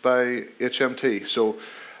full by HMT. So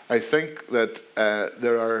I think that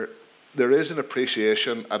there is an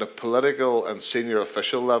appreciation at a political and senior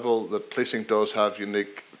official level that policing does have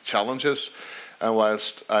unique challenges. And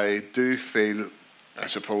whilst I do feel, I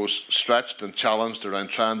suppose, stretched and challenged around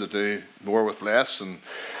trying to do more with less and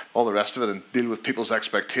all the rest of it and deal with people's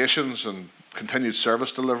expectations and continued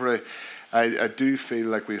service delivery, I do feel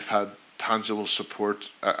like we've had tangible support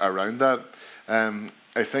around that.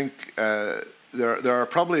 I think there are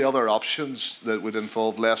probably other options that would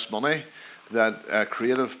involve less money that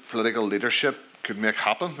creative political leadership could make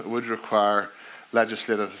happen. It would require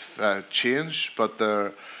legislative change, but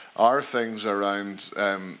there are things around.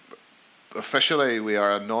 Officially,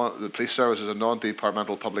 the police service is a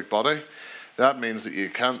non-departmental public body. That means that you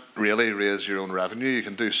can't really raise your own revenue. You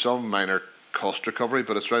can do some minor cost recovery,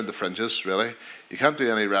 but it's around the fringes, really. You can't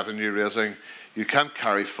do any revenue raising. You can't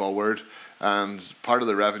carry forward. And part of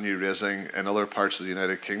the revenue raising in other parts of the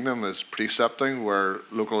United Kingdom is precepting, where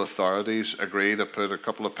local authorities agree to put a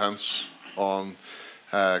couple of pence on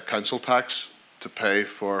council tax to pay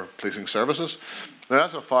for policing services. Now,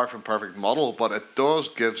 that's a far from perfect model, but it does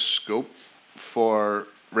give scope for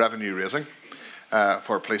revenue raising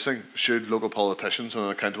for policing, should local politicians in an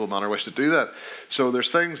accountable manner wish to do that. So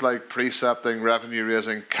there's things like precepting, revenue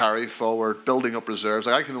raising, carry forward, building up reserves.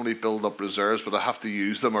 Like, I can only build up reserves, but I have to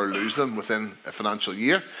use them or lose them within a financial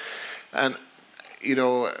year. And, you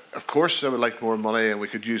know, of course I would like more money and we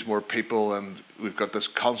could use more people, and we've got this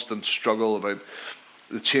constant struggle about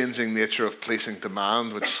the changing nature of policing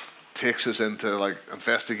demand, which takes us into like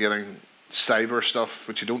investigating cyber stuff,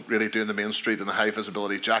 which you don't really do in the main street in a high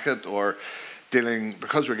visibility jacket, or dealing,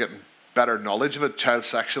 because we're getting better knowledge of it, child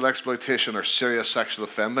sexual exploitation or serious sexual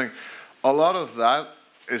offending. A lot of that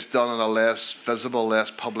is done in a less visible, less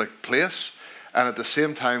public place, and at the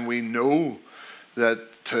same time we know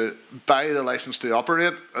that to buy the licence to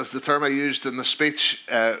operate, as the term I used in the speech,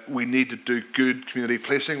 we need to do good community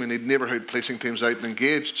policing. We need neighbourhood policing teams out and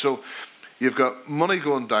engaged. So you've got money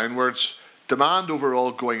going downwards, demand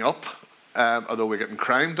overall going up, although we're getting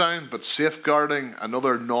crime down, but safeguarding and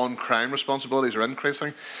other non-crime responsibilities are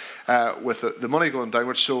increasing with the money going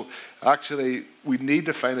downwards. So actually we need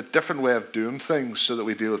to find a different way of doing things so that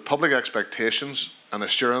we deal with public expectations and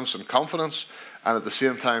assurance and confidence, and at the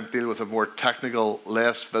same time deal with a more technical,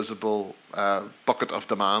 less visible bucket of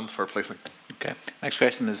demand for policing. Okay. Next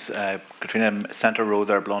question is Katrina, centre row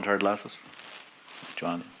there, blonde-haired glasses.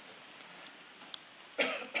 Joanne.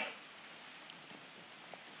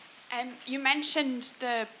 You mentioned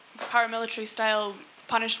the paramilitary-style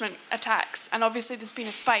punishment attacks, and obviously there's been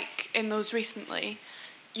a spike in those recently.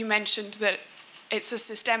 You mentioned that it's a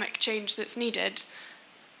systemic change that's needed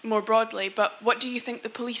more broadly, but what do you think the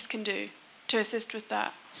police can do to assist with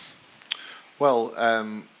that? Well,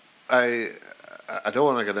 I don't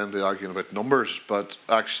want to get into arguing about numbers, but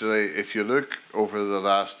actually, if you look over the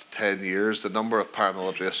last 10 years, the number of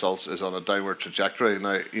paramilitary assaults is on a downward trajectory.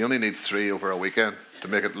 Now, you only need 3 over a weekend to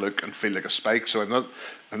make it look and feel like a spike. So I'm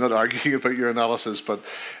not arguing about your analysis, but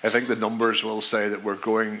I think the numbers will say that we're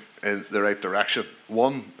going in the right direction.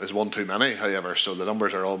 1 is 1 too many, however, so the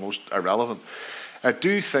numbers are almost irrelevant. I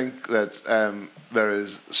do think that there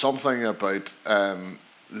is something about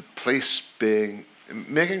the police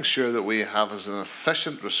making sure that we have as an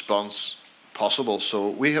efficient response possible. So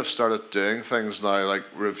we have started doing things now like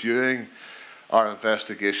reviewing our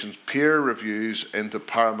investigations, peer reviews into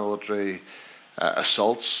paramilitary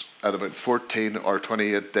assaults at about 14 or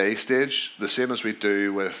 28 day stage, the same as we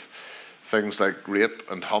do with things like rape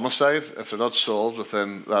and homicide. If they're not solved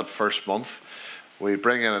within that first month, we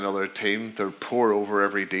bring in another team to pore over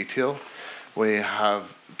every detail. We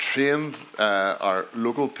have trained our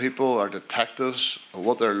local people, our detectives,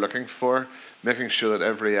 what they're looking for, making sure that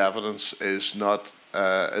every evidence is not,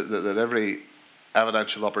 that every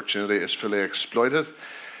evidential opportunity is fully exploited,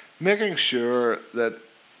 making sure that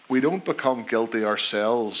we don't become guilty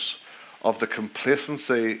ourselves of the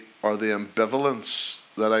complacency or the ambivalence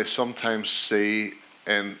that I sometimes see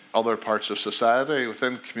in other parts of society,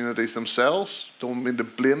 within communities themselves. Don't mean to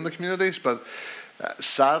blame the communities, but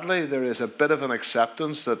sadly, there is a bit of an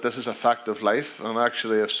acceptance that this is a fact of life, and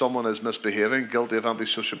actually if someone is misbehaving, guilty of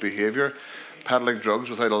antisocial behaviour, peddling drugs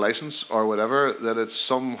without a licence or whatever, that it's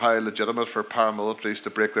somehow legitimate for paramilitaries to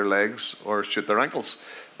break their legs or shoot their ankles.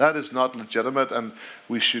 That is not legitimate, and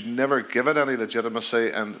we should never give it any legitimacy,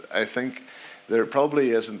 and I think there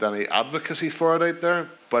probably isn't any advocacy for it out there,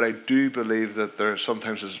 but I do believe that there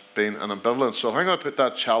sometimes has been an ambivalence. So I'm going to put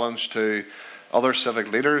that challenge to other civic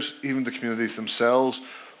leaders, even the communities themselves.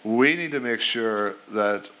 We need to make sure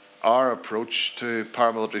that our approach to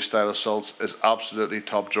paramilitary style assaults is absolutely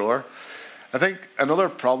top drawer. I think another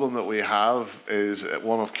problem that we have is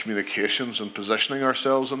one of communications and positioning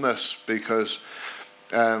ourselves in this, because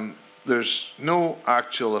there's no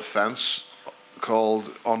actual offence called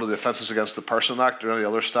under the Offences Against the Person Act or any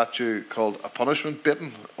other statute called a punishment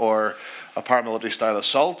beating or a paramilitary style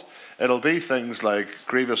assault. It'll be things like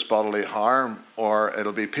grievous bodily harm, or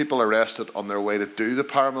it'll be people arrested on their way to do the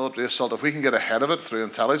paramilitary assault. If we can get ahead of it through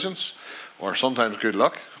intelligence, or sometimes good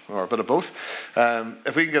luck, or a bit of both,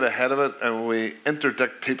 if we can get ahead of it and we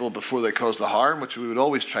interdict people before they cause the harm, which we would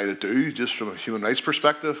always try to do just from a human rights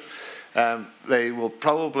perspective, they will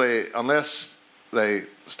probably, unless they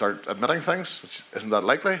start admitting things, which isn't that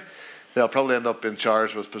likely, they'll probably end up being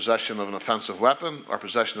charged with possession of an offensive weapon or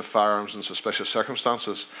possession of firearms in suspicious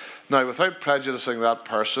circumstances. Now, without prejudicing that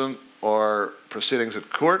person or proceedings at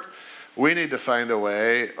court, we need to find a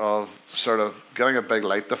way of sort of getting a big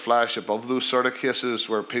light to flash above those sort of cases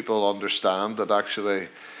where people understand that actually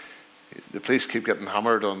the police keep getting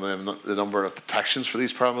hammered on the number of detections for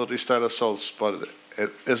these paramilitary style assaults, but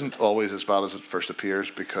it isn't always as bad as it first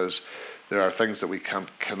appears, because there are things that we can't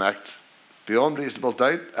connect beyond reasonable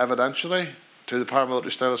doubt, evidentially, to the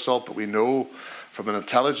paramilitary style assault, but we know from an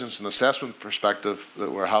intelligence and assessment perspective that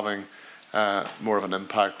we're having more of an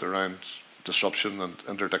impact around disruption and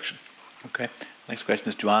interdiction. Okay. Next question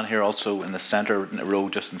is Joanne here, also in the centre row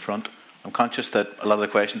just in front. I'm conscious that a lot of the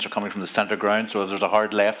questions are coming from the centre ground, so there's a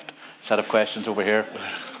hard left set of questions over here.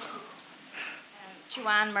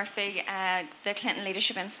 Joanne Murphy, the Clinton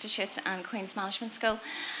Leadership Institute and Queen's Management School.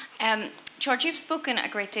 George, you've spoken a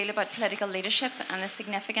great deal about political leadership and the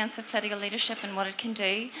significance of political leadership and what it can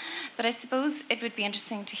do, but I suppose it would be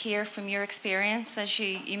interesting to hear from your experience as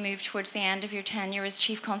you move towards the end of your tenure as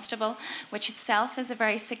Chief Constable, which itself is a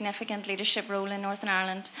very significant leadership role in Northern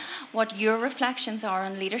Ireland, what your reflections are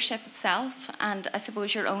on leadership itself and I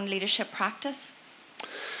suppose your own leadership practice.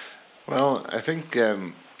 Well, I think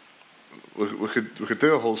we could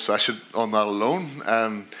do a whole session on that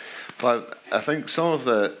alone, but I think some of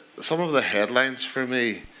the headlines for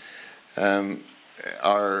me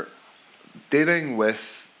are dealing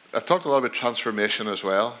with. I've talked a lot about transformation as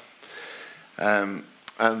well, and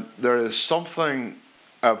there is something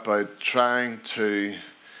about trying to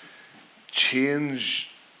change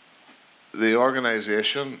the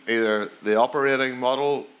organisation, either the operating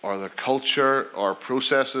model or the culture or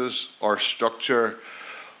processes or structure,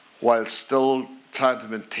 while still trying to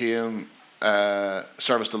maintain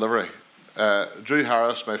service delivery. Drew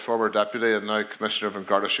Harris, my former deputy and now Commissioner of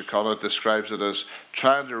Garda Síochána, describes it as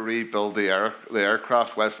trying to rebuild the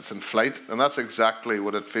aircraft whilst it's in flight, and that's exactly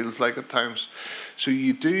what it feels like at times. So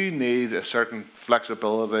you do need a certain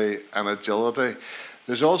flexibility and agility.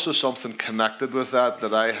 There's also something connected with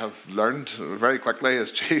that I have learned very quickly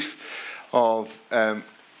as chief of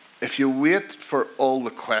if you wait for all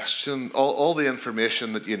the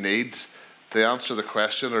information that you need to answer the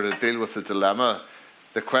question or to deal with the dilemma,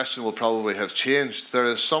 the question will probably have changed. There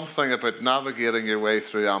is something about navigating your way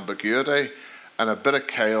through ambiguity and a bit of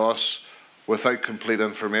chaos without complete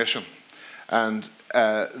information. And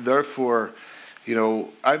therefore,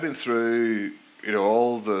 I've been through,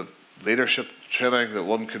 all the leadership training that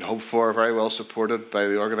one can hope for, very well supported by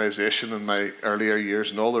the organisation in my earlier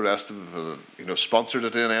years, and all the rest of it, sponsored to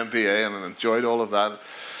do an MBA and enjoyed all of that.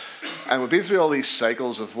 And we've been through all these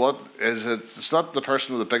cycles of what is it? It's not the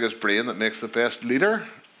person with the biggest brain that makes the best leader,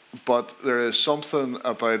 but there is something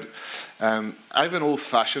about, I have an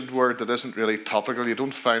old-fashioned word that isn't really topical. You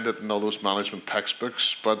don't find it in all those management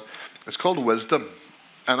textbooks, but it's called wisdom.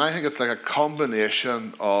 And I think it's like a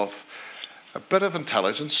combination of a bit of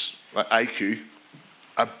intelligence, like IQ,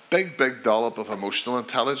 a big, big dollop of emotional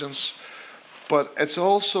intelligence, but it's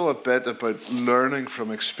also a bit about learning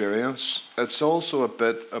from experience. It's also a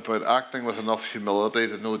bit about acting with enough humility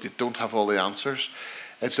to know that you don't have all the answers.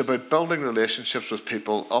 It's about building relationships with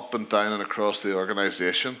people up and down and across the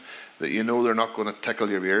organisation that you know they're not going to tickle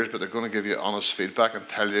your ears, but they're going to give you honest feedback and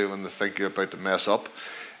tell you when they think you're about to mess up.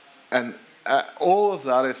 And all of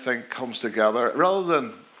that, I think, comes together rather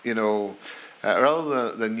than,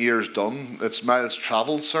 rather than years done, it's miles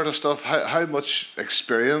travelled sort of stuff. How much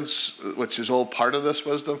experience, which is all part of this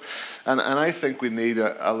wisdom. And I think we need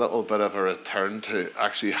a little bit of a return to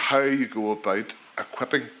actually how you go about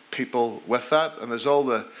equipping people with that. And there's all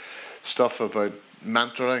the stuff about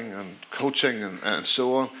mentoring and coaching and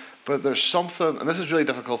so on. But there's something, and this is really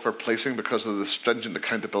difficult for policing because of the stringent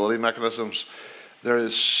accountability mechanisms. There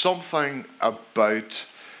is something about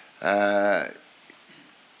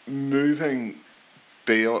remaining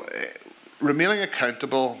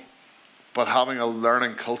accountable, but having a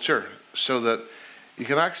learning culture so that you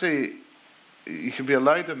can be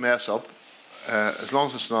allowed to mess up as long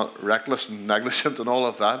as it's not reckless and negligent and all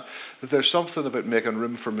of that. But there's something about making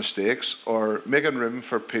room for mistakes or making room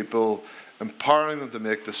for people, empowering them to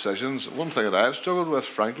make decisions. One thing that I've struggled with,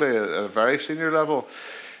 frankly, at a very senior level,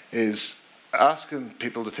 is asking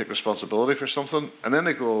people to take responsibility for something, and then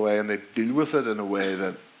they go away and they deal with it in a way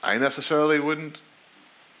that I necessarily wouldn't.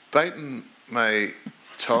 Biting my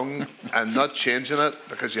tongue and not changing it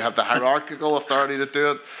because you have the hierarchical authority to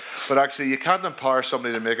do it, but actually you can't empower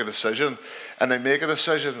somebody to make a decision, and they make a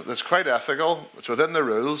decision that's quite ethical, it's within the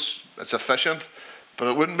rules, it's efficient, but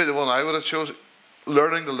it wouldn't be the one I would have chosen.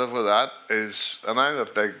 Learning to live with that is, and I'm a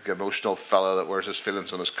big emotional fellow that wears his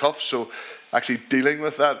feelings on his cuff, so actually dealing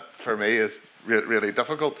with that for me is really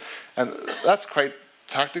difficult, and that's quite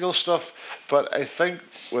tactical stuff. But I think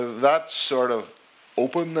with that sort of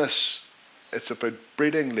openness, it's about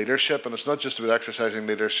breeding leadership, and it's not just about exercising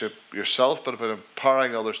leadership yourself, but about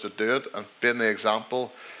empowering others to do it and being the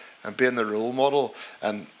example and being the role model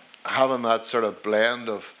and having that sort of blend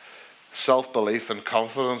of self-belief and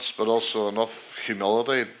confidence, but also enough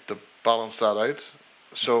humility to balance that out.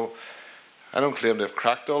 So I don't claim to have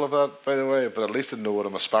cracked all of that, by the way, but at least I know what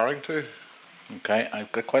I'm aspiring to. Okay,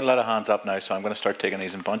 I've got quite a lot of hands up now, so I'm going to start taking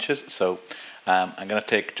these in bunches. So I'm going to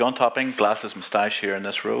take John Topping, glasses, moustache here in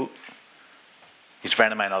this row. He's a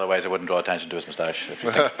friend of mine, otherwise I wouldn't draw attention to his moustache. If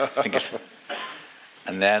you think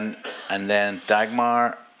and then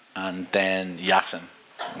Dagmar, and then Yasin.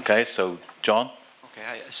 Okay, so John. Okay,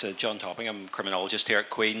 hi, so John Topping, I'm a criminologist here at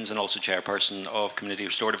Queen's and also chairperson of Community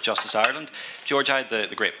Restorative Justice Ireland. George, I had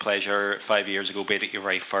the great pleasure 5 years ago being at your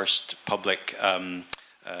very first public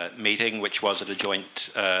meeting, which was at a joint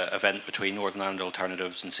event between Northern Ireland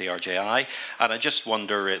Alternatives and CRJI. And I just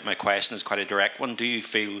wonder, my question is quite a direct one, do you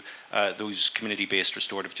feel those community-based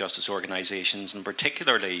restorative justice organisations, and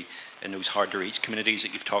particularly in those hard-to-reach communities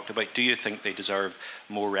that you've talked about, do you think they deserve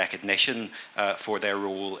more recognition for their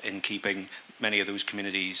role in keeping many of those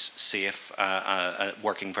communities safe,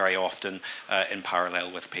 working very often in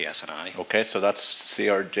parallel with PSNI? Okay, so that's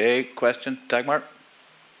CRJ question. Dagmar?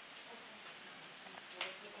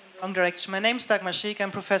 Wrong direction. My name is Dagmar Schick.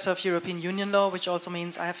 I'm Professor of European Union Law, which also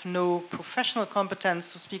means I have no professional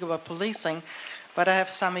competence to speak about policing, but I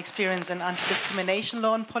have some experience in anti-discrimination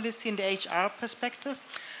law and policy in the HR perspective.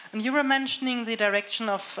 And you were mentioning the direction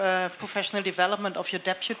of professional development of your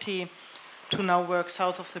deputy to now work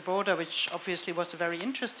south of the border, which obviously was a very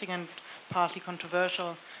interesting and partly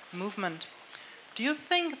controversial movement. Do you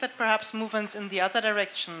think that perhaps movements in the other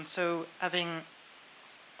direction, so having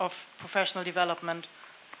of professional development,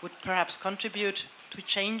 would perhaps contribute to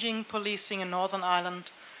changing policing in Northern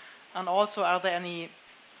Ireland? And also, are there any,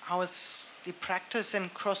 how is the practice in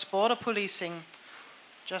cross-border policing?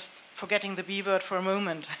 Just forgetting the B word for a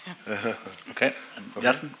moment. Okay.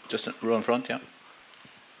 Yasin, just row in front, yeah.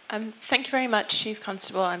 Thank you very much, Chief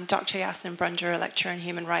Constable. I'm Dr. Yasin Brunger, a lecturer in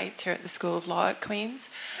human rights here at the School of Law at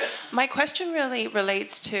Queen's. My question really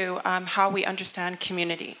relates to how we understand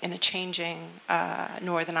community in a changing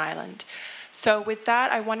Northern Ireland. So with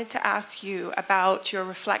that, I wanted to ask you about your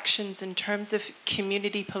reflections in terms of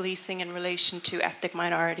community policing in relation to ethnic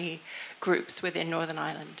minority groups within Northern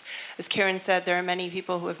Ireland. As Kieran said, there are many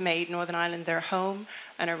people who have made Northern Ireland their home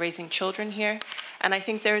and are raising children here. And I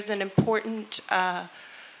think there's an important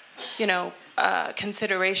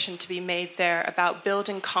consideration to be made there about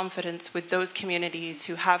building confidence with those communities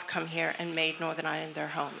who have come here and made Northern Ireland their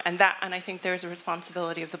home. And I think there's a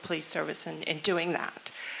responsibility of the police service in doing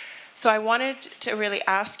that. So I wanted to really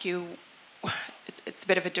ask you, it's a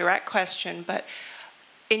bit of a direct question, but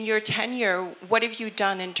in your tenure, what have you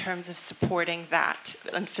done in terms of supporting that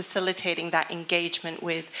and facilitating that engagement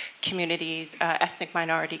with communities, ethnic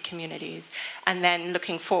minority communities? And then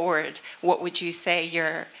looking forward, what would you say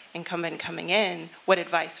your incumbent coming in, what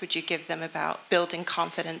advice would you give them about building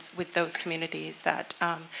confidence with those communities that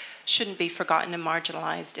shouldn't be forgotten and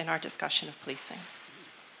marginalized in our discussion of policing?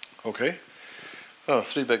 Okay. Oh,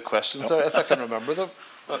 3 big questions there, if I can remember them.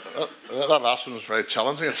 That last one was very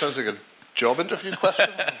challenging. It sounds like a job interview question.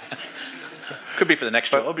 Could be for the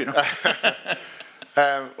next job, you know.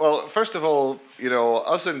 Well, first of all,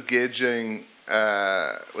 us engaging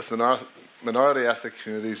with minority ethnic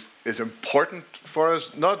communities is important for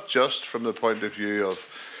us, not just from the point of view of,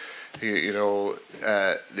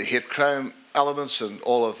 the hate crime elements and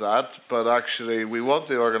all of that, but actually we want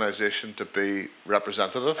the organisation to be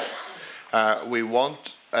representative. We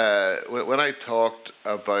want, when I talked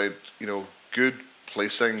about, good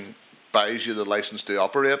policing buys you the license to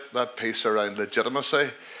operate, that piece around legitimacy,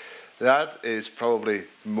 that is probably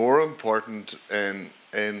more important in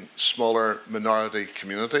smaller minority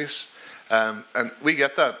communities. And we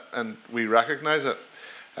get that and we recognise it.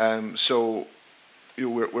 So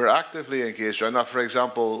we're actively engaged around that. For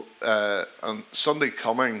example, on Sunday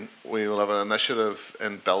coming, we will have an initiative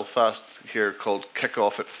in Belfast here called Kick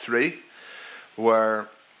Off at 3, where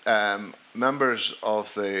members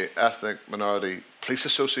of the Ethnic Minority Police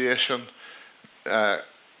Association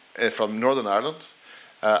from Northern Ireland,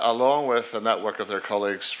 along with a network of their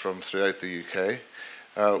colleagues from throughout the UK,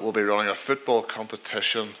 will be running a football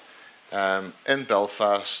competition in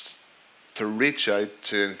Belfast to reach out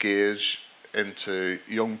to engage into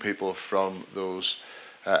young people from those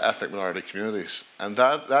ethnic minority communities. And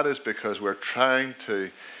that is because we're trying to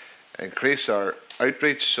increase our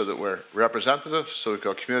outreach so that we're representative, so we've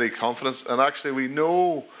got community confidence. And actually we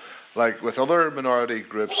know, like with other minority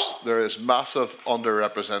groups, there is massive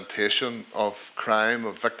underrepresentation of crime,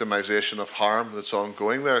 of victimisation, of harm that's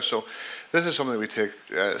ongoing there. So this is something we take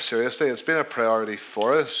seriously. It's been a priority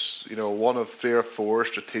for us, one of 3 or 4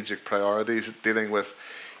 strategic priorities dealing with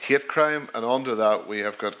hate crime, and under that we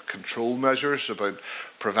have got control measures about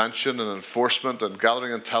prevention and enforcement and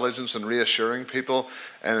gathering intelligence and reassuring people.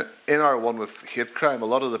 And in our one with hate crime, a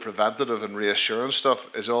lot of the preventative and reassurance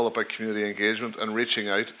stuff is all about community engagement and reaching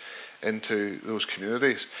out into those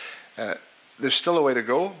communities. There's still a way to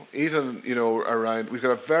go, even around. We've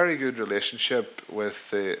got a very good relationship with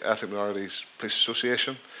the Ethnic Minorities Police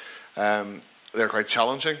Association. They're quite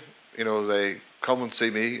challenging. They come and see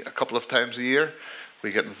me a couple of times a year.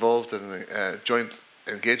 We get involved in joint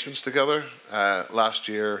engagements together. Last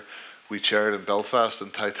year, we chaired in Belfast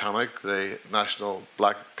and Titanic the National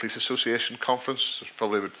Black Police Association Conference. There's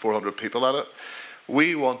probably about 400 people at it.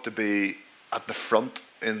 We want to be at the front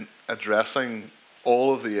in addressing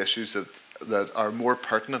all of the issues that are more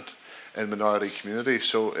pertinent in minority communities.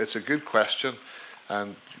 So it's a good question,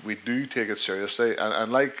 and we do take it seriously.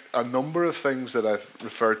 And like a number of things that I've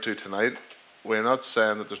referred to tonight, we're not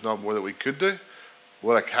saying that there's not more that we could do.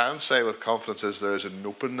 What I can say with confidence is there is an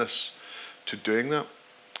openness to doing that.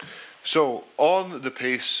 So on the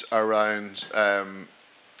piece around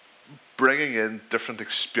bringing in different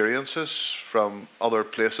experiences from other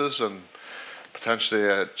places and potentially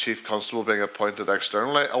a chief constable being appointed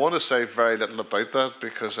externally, I want to say very little about that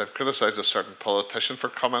because I've criticised a certain politician for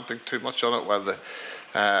commenting too much on it while the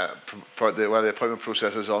appointment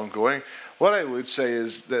process is ongoing. What I would say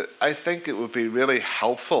is that I think it would be really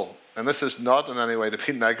helpful and this is not in any way to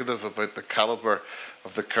be negative about the calibre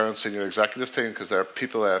of the current senior executive team, because there are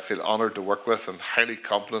people I feel honoured to work with and highly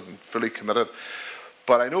competent and fully committed.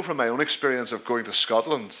 But I know from my own experience of going to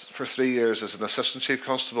Scotland for 3 years as an assistant chief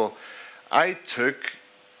constable, I took,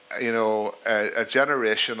 you know, a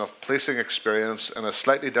generation of policing experience in a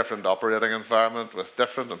slightly different operating environment with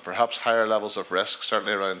different and perhaps higher levels of risk,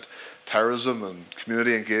 certainly around terrorism and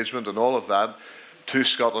community engagement and all of that, to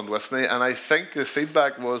Scotland with me. And I think the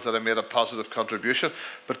feedback was that I made a positive contribution.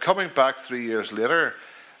 But coming back 3 years later,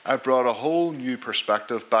 I brought a whole new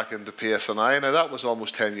perspective back into PSNI. Now, that was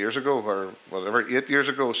almost 10 years ago, or whatever, 8 years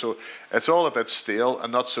ago. So it's all a bit stale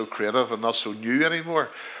and not so creative and not so new anymore.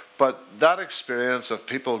 But that experience of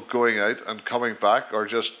people going out and coming back, or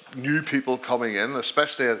just new people coming in,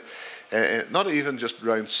 especially not even just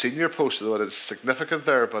around senior posts, though it is significant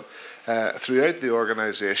there, but throughout the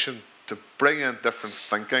organisation, to bring in different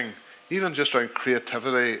thinking, even just around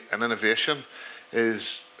creativity and innovation,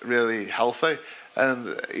 is really healthy.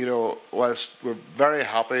 And, you know, whilst we're very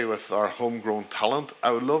happy with our homegrown talent,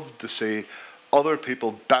 I would love to see other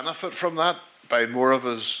people benefit from that by more of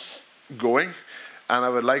us going. And I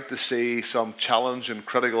would like to see some challenge and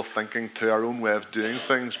critical thinking to our own way of doing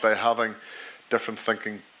things by having different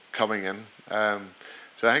thinking coming in. So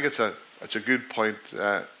I think it's a good point,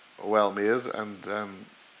 well made. And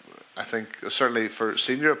I think certainly for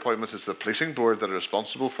senior appointments, it's the policing board that are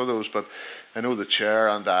responsible for those. But I know the chair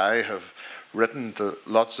and I have written to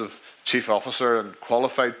lots of chief officer and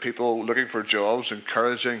qualified people looking for jobs,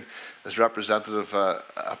 encouraging as representative a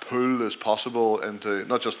pool as possible into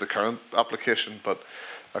not just the current application, but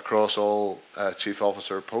across all chief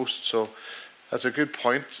officer posts. So that's a good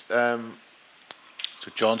point. So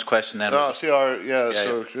John's question then.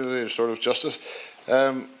 Restorative justice.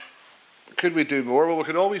 Could we do more? Well, we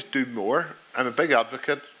could always do more. I'm a big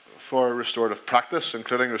advocate for restorative practice,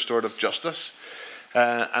 including restorative justice.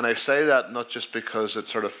 And I say that not just because it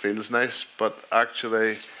sort of feels nice, but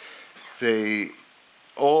actually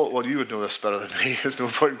well, you would know this better than me. There's no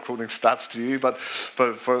point in quoting stats to you, but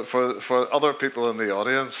for other people in the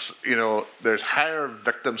audience, you know, there's higher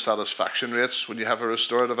victim satisfaction rates when you have a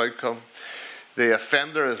restorative outcome. The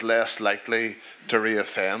offender is less likely to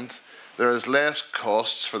re-offend. There is less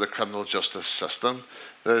costs for the criminal justice system.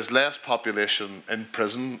 There is less population in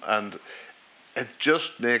prison, and it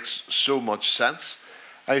just makes so much sense.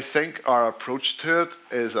 I think our approach to it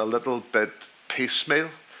is a little bit piecemeal.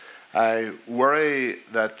 I worry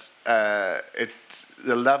that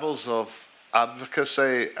the levels of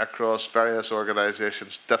advocacy across various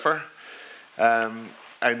organisations differ.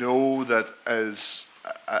 I know that as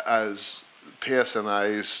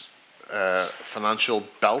PSNI's financial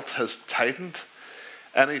belt has tightened,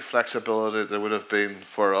 any flexibility there would have been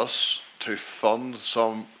for us to fund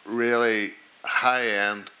some really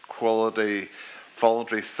high-end quality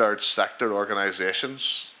voluntary third sector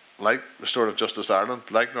organisations like Restorative Justice Ireland,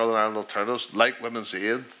 like Northern Ireland Alternatives, like Women's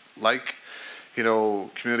Aid, like, you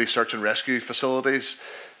know, community search and rescue facilities.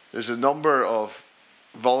 There's a number of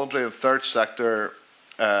voluntary and third sector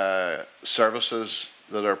services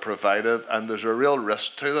that are provided, and there's a real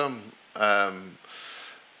risk to them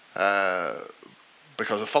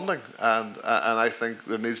because of funding. And I think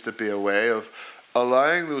there needs to be a way of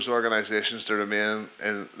allowing those organisations to remain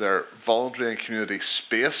in their voluntary and community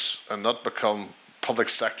space and not become public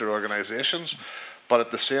sector organisations, but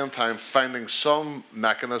at the same time finding some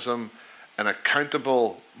mechanism, an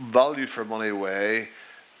accountable value for money way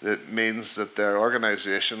that means that their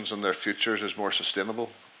organisations and their futures is more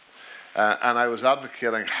sustainable. And I was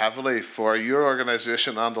advocating heavily for your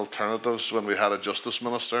organisation and alternatives when we had a justice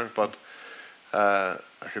minister, but I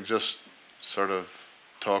can just sort of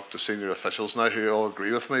talk to senior officials now who all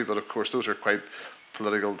agree with me, but of course those are quite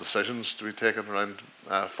political decisions to be taken around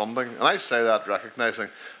funding. And I say that recognising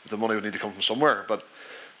that the money would need to come from somewhere, but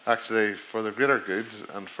actually for the greater good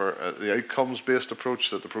and for the outcomes-based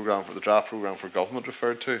approach that the draft programme for government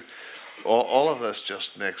referred to, all of this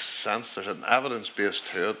just makes sense. There's an evidence base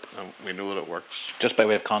to it, and we know that it works. Just by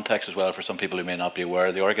way of context as well, for some people who may not be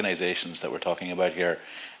aware, the organisations that we're talking about here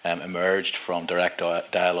emerged from direct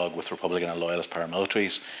dialogue with Republican and Loyalist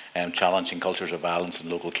paramilitaries, challenging cultures of violence in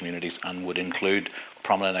local communities, and would include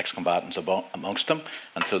prominent ex-combatants amongst them.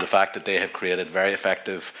 And so the fact that they have created very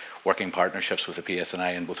effective working partnerships with the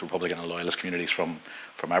PSNI in both Republican and Loyalist communities, from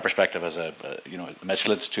our perspective as the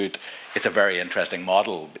Mitchell Institute, it's a very interesting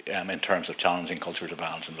model in terms of challenging cultures of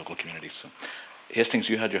violence in local communities. So, Hastings,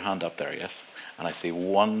 you had your hand up there, yes? And I see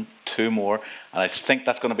 1, 2 more, and I think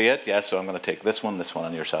that's going to be it. Yeah, so I'm going to take this one,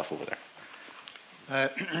 and yourself over there.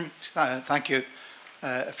 Thank you.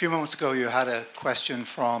 A few moments ago you had a question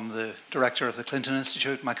from the director of the Clinton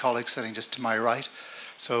Institute, my colleague sitting just to my right.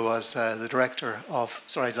 So as the director of,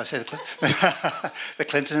 sorry, did I say the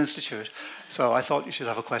Clinton Institute? So I thought you should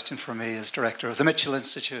have a question for me as director of the Mitchell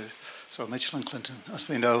Institute. So Mitchell and Clinton, as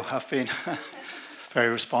we know, have been very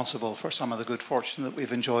responsible for some of the good fortune that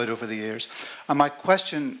we've enjoyed over the years. And my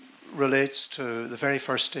question relates to the very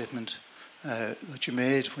first statement that you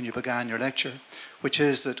made when you began your lecture, which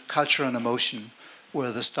is that culture and emotion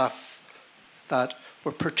were the stuff that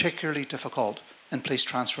were particularly difficult in police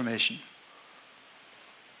transformation.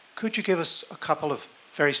 Could you give us a couple of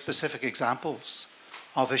very specific examples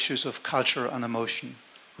of issues of culture and emotion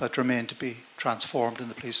that remain to be transformed in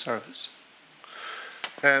the police service?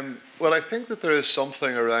 Well, I think that there is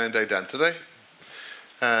something around identity,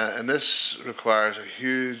 and this requires a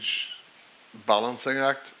huge balancing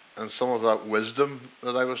act and some of that wisdom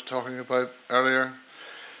that I was talking about earlier.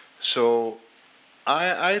 So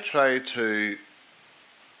I've tried to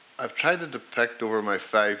depict over my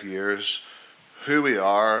 5 years who we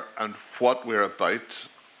are and what we're about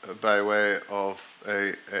by way of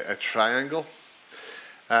a triangle.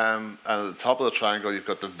 And at the top of the triangle, you've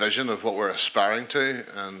got the vision of what we're aspiring to,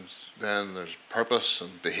 and then there's purpose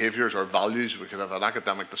and behaviours or values. We could have an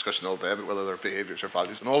academic discussion all day about whether they're behaviours or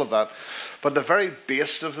values and all of that. But the very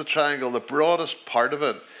base of the triangle, the broadest part of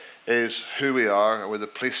it, is who we are, and we're the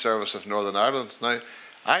police service of Northern Ireland. Now,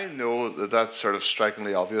 I know that that's sort of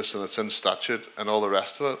strikingly obvious and it's in statute and all the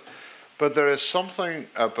rest of it, but there is something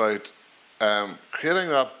about creating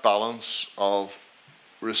that balance of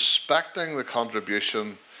respecting the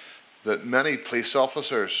contribution that many police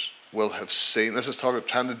officers will have seen. This is talking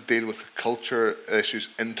trying to deal with the culture issues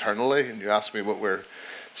internally, and you asked me what we're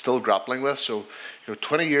still grappling with. So,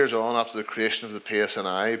 20 years on after the creation of the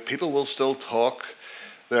PSNI, people will still talk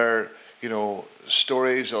their,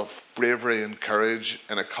 stories of bravery and courage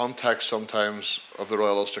in a context sometimes of the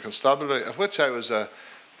Royal Ulster Constabulary, of which I was a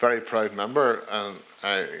very proud member, and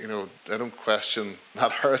I don't question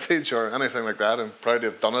that heritage or anything like that. I'm proud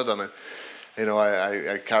to have done it, and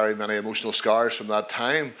I carry many emotional scars from that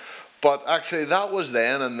time. But actually, that was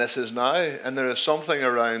then, and this is now. And there is something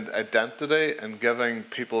around identity and giving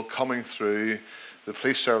people coming through the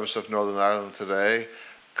police service of Northern Ireland today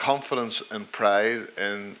confidence and pride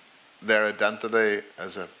in their identity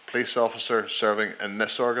as a police officer serving in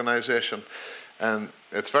this organisation. And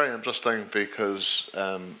it's very interesting because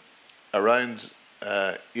around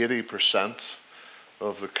 80%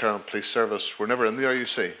 of the current police service were never in the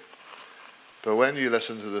RUC. But when you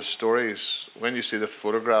listen to the stories, when you see the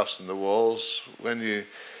photographs on the walls, when you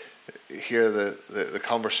hear the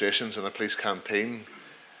conversations in a police canteen,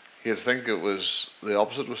 you'd think it was the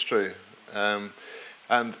opposite was true.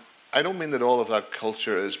 And I don't mean that all of that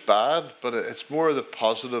culture is bad, but it's more the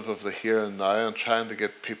positive of the here and now and trying to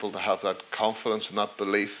get people to have that confidence and that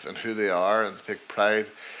belief in who they are and to take pride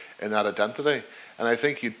in that identity. And I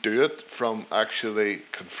think you do it from actually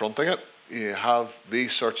confronting it. You have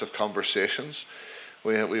these sorts of conversations.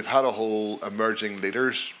 We've had a whole emerging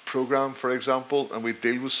leaders program, for example, and we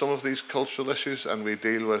deal with some of these cultural issues, and we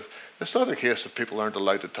deal with, it's not a case of people aren't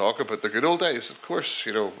allowed to talk about the good old days. Of course,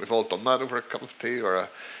 we've all done that over a cup of tea or a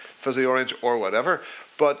fizzy orange or whatever,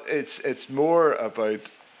 but it's more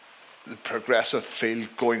about the progressive feel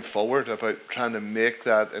going forward, about trying to make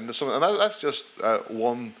that into something. And that's just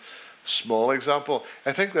one small example.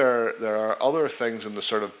 I think there are other things in the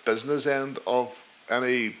sort of business end of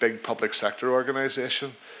any big public sector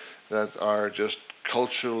organisation that are just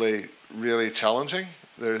culturally really challenging.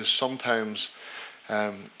 There is sometimes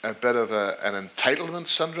a bit of an entitlement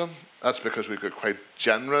syndrome. That's because we've got quite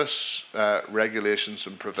generous regulations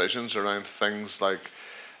and provisions around things like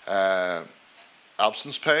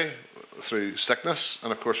absence pay through sickness.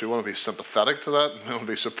 And of course we want to be sympathetic to that and we want to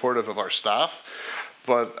be supportive of our staff.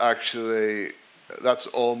 But actually that's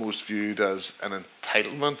almost viewed as an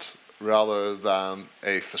entitlement rather than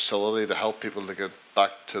a facility to help people to get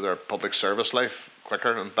back to their public service life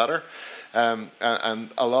quicker and better. And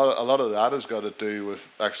a lot of that has got to do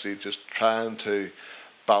with actually just trying to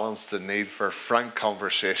balance the need for frank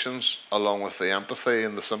conversations along with the empathy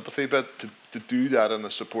and the sympathy bit to do that in a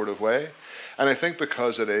supportive way. And I think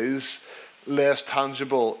because it is less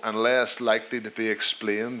tangible and less likely to be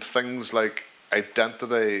explained, things like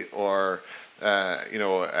identity or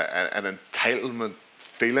an entitlement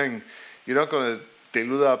feeling, you're not going to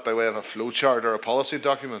deal with that by way of a flowchart or a policy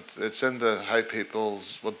document. It's into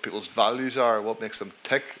what people's values are, what makes them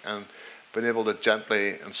tick, and being able to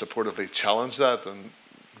gently and supportively challenge that and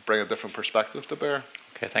bring a different perspective to bear.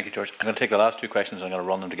 Okay. Okay, thank you, George. I'm going to take the last two questions and I'm going to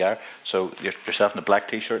run them together. So yourself in the black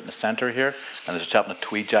T-shirt in the centre here, and there's a chap in a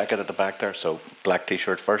tweed jacket at the back there. So black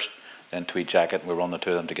T-shirt first, then tweed jacket, and we'll run the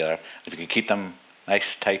two of them together. If you can keep them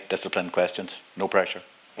nice, tight, disciplined questions, no pressure.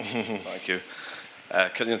 Thank you.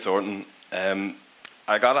 Killian Thornton.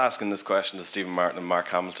 I got asking this question to Stephen Martin and Mark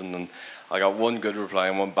Hamilton, and I got one good reply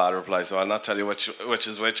and one bad reply, so I'll not tell you which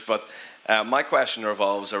is which, but my question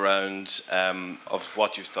revolves around of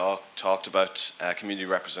what you've talked about, community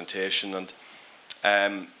representation,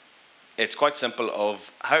 and it's quite simple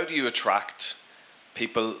of how do you attract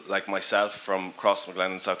people like myself from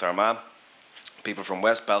Crossmaglen and South Armagh, people from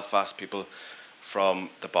West Belfast, people from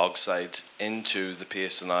the Bogside into the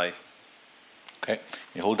PSNI. Okay,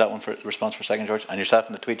 you hold that one for response for a second, George. And yourself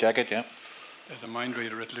in the tweed jacket, yeah? There's a mind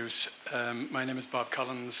reader at loose. My name is Bob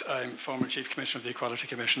Collins. I'm former Chief Commissioner of the Equality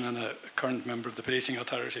Commission and a current member of the Policing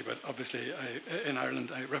Authority, but obviously in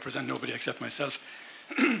Ireland I represent nobody except myself.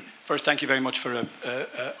 First, thank you very much for an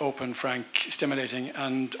open, frank, stimulating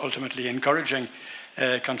and ultimately encouraging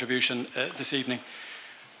contribution this evening.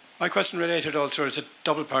 My question related also is a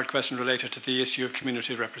double-part question related to the issue of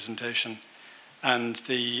community representation and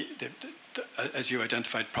the as you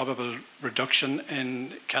identified, probable reduction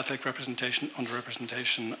in Catholic representation,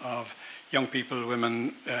 underrepresentation of young people,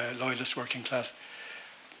 women, loyalist working class.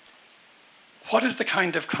 What is the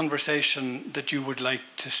kind of conversation that you would like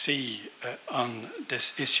to see on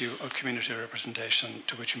this issue of community representation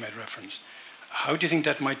to which you made reference? How do you think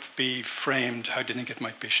that might be framed? How do you think it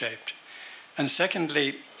might be shaped? And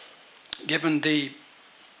secondly, given the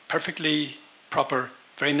perfectly proper,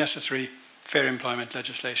 very necessary fair employment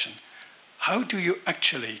legislation, how do you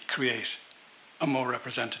actually create a more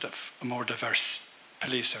representative, a more diverse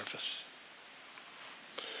police service?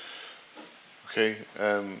 Okay,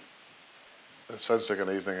 it sounds like an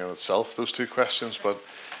evening in itself, those two questions, but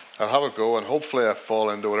I'll have a go and hopefully I fall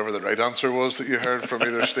into whatever the right answer was that you heard from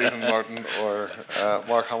either Stephen Martin or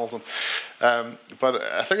Mark Hamilton. But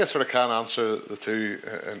I think I sort of can answer the two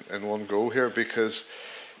in one go here, because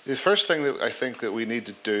the first thing that I think that we need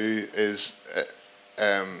to do is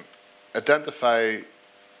identify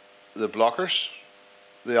the blockers,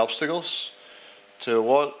 the obstacles to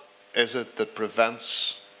what is it that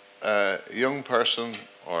prevents a young person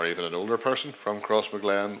or even an older person from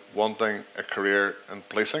Crossmaglen wanting a career in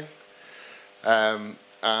policing. And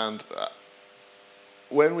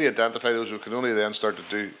when we identify those, we can only then start to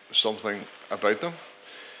do something about them.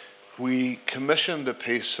 We commissioned a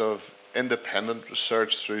piece of independent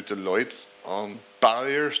research through Deloitte on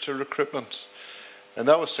barriers to recruitment. And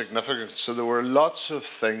that was significant. So there were lots of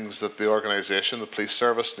things that the organisation, the police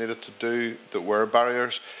service, needed to do that were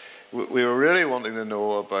barriers. We were really wanting to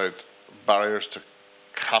know about barriers to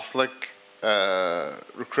Catholic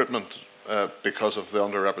recruitment because of the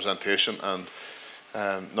underrepresentation and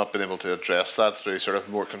not being able to address that through sort of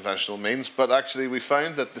more conventional means. But actually we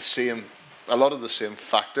found that a lot of the same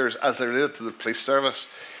factors as they related to the police service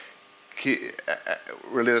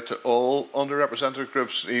related to all underrepresented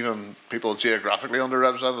groups, even people geographically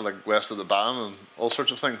underrepresented, like west of the Ban and all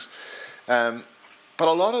sorts of things. But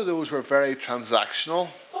a lot of those were very transactional,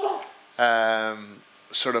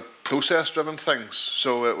 sort of process-driven things.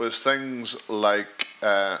 So it was things like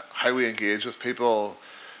how we engage with people,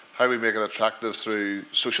 how we make it attractive through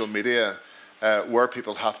social media, where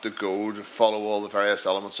people have to go to follow all the various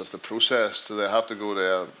elements of the process. Do they have to go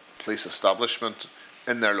to a police establishment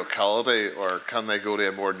in their locality, or can they go to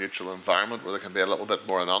a more neutral environment where they can be a little bit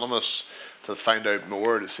more anonymous to find out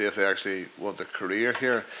more, to see if they actually want a career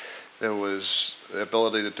here? There was the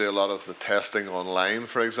ability to do a lot of the testing online,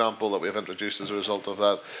 for example, that we've introduced as a result of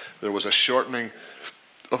that. There was a shortening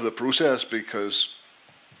of the process because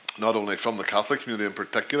not only from the Catholic community in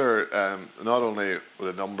particular, not only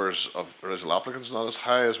were the numbers of original applicants not as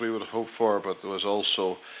high as we would have hoped for, but there was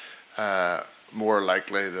also more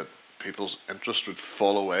likely that people's interest would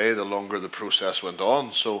fall away the longer the process went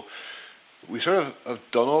on. So we sort of have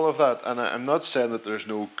done all of that, and I'm not saying that there's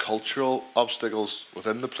no cultural obstacles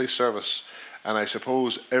within the police service, and I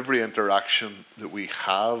suppose every interaction that we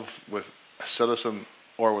have with a citizen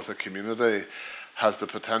or with a community has the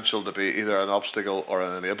potential to be either an obstacle or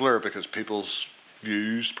an enabler, because people's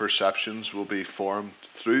views, perceptions will be formed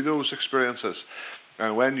through those experiences.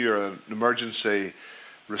 And when you're an emergency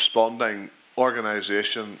responding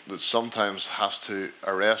organisation that sometimes has to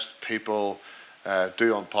arrest people,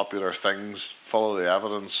 do unpopular things, follow the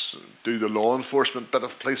evidence, do the law enforcement bit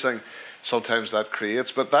of policing, sometimes that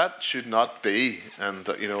creates, but that should not be. And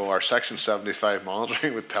you know, our Section 75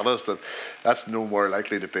 monitoring would tell us that that's no more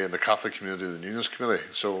likely to be in the Catholic community than the Unionist community.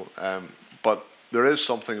 So, but there is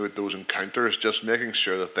something about those encounters, just making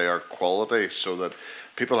sure that they are quality so that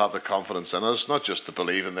people have the confidence in us, not just to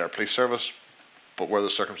believe in their police service, but where the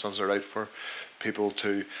circumstances are right for people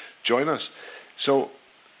to join us. So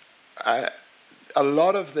a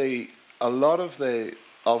lot of the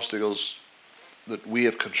obstacles that we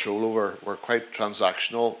have control over were quite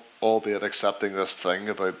transactional, albeit accepting this thing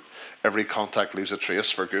about every contact leaves a trace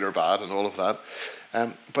for good or bad and all of that.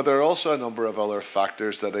 But there are also a number of other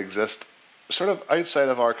factors that exist sort of outside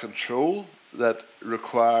of our control that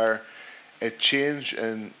require a change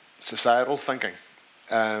in societal thinking.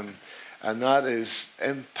 And that is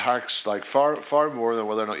impacts like far more than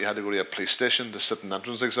whether or not you had to go to a police station to sit an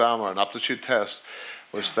entrance exam or an aptitude test,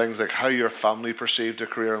 was things like how your family perceived a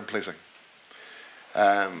career in policing.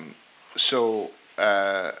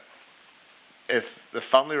 If the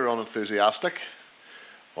family were unenthusiastic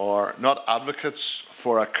or not advocates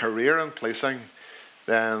for a career in policing,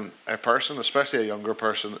 then a person, especially a younger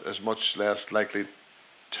person, is much less likely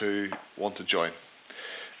to want to join.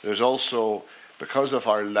 There's also, because of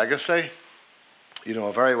our legacy, you know,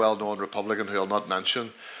 a very well-known Republican who I'll not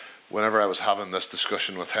mention, whenever I was having this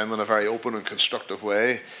discussion with him in a very open and constructive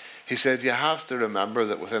way, he said, you have to remember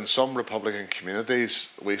that within some Republican communities,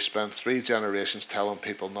 we spent 3 generations telling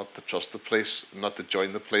people not to trust the police, not to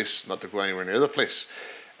join the police, not to go anywhere near the police.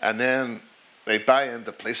 And then they buy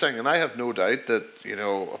into policing. And I have no doubt that, you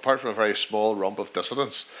know, apart from a very small rump of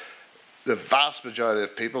dissidents, the vast majority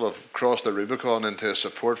of people have crossed the Rubicon into a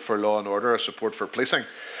support for law and order, a support for policing.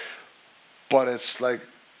 But it's like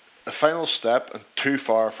a final step and too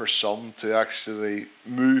far for some to actually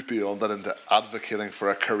move beyond that into advocating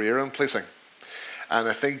for a career in policing. And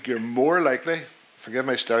I think you're more likely, forgive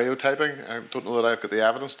my stereotyping, I don't know that I've got the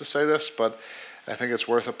evidence to say this, but I think it's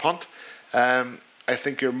worth a punt. I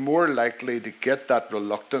think you're more likely to get that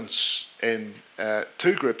reluctance in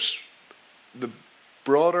 2 groups, the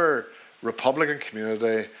broader Republican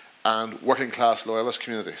community and working class loyalist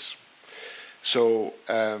communities. So,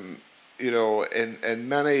 you know, in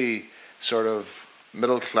many sort of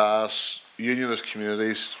middle class unionist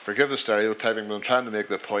communities, forgive the stereotyping, but I'm trying to make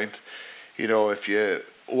the point, you know, if you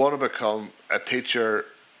want to become a teacher,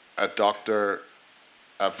 a doctor,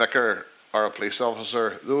 a vicar, or a police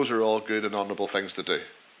officer, those are all good and honourable things to do. I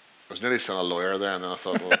was nearly saying a lawyer there, and then I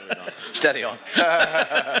thought, well, maybe not. Steady on.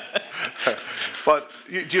 But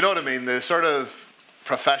do you know what I mean? The sort of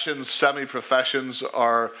professions, semi-professions,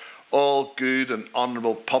 are all good and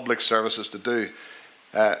honourable public services to do.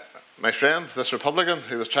 My friend, this Republican,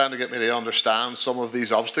 who was trying to get me to understand some of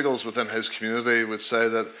these obstacles within his community, would say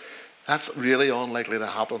that that's really unlikely to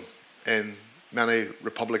happen in many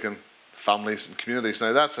Republican families and communities.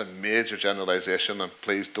 Now, that's a major generalisation, and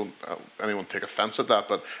please don't anyone take offence at that,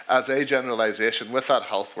 but as a generalisation with that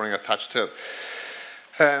health warning attached to it.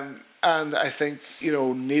 And I think, you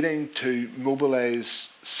know, needing to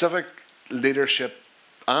mobilise civic leadership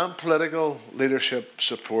and political leadership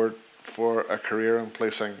support for a career in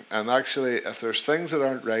policing. And actually, if there's things that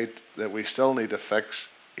aren't right that we still need to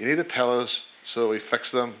fix, you need to tell us so that we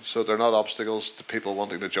fix them, so they're not obstacles to people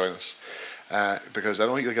wanting to join us. Because I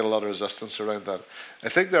don't think you'll get a lot of resistance around that. I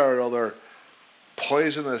think there are other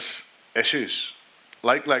poisonous issues,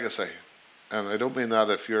 like legacy. And I don't mean that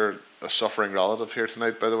if you're a suffering relative here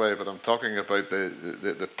tonight, by the way, but I'm talking about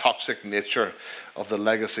the toxic nature of the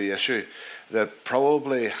legacy issue that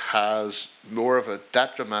probably has more of a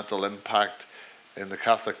detrimental impact in the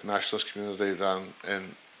Catholic nationalist community than in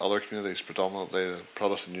other communities, predominantly the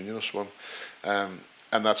Protestant Unionist one.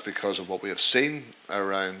 And that's because of what we have seen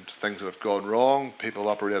around things that have gone wrong, people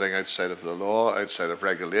operating outside of the law, outside of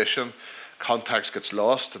regulation. Context gets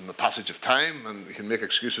lost in the passage of time, and we can make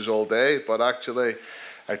excuses all day, but actually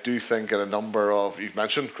I do think in a number of, you've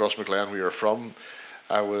mentioned Crossmaglen, where you're from,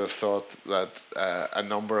 I would have thought that a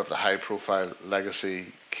number of the high-profile legacy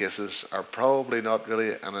cases are probably not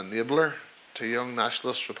really an enabler to young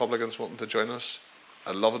nationalist Republicans wanting to join us.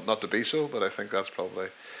 I'd love it not to be so, but I think that's probably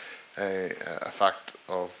a fact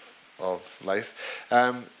of life.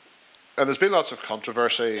 And there's been lots of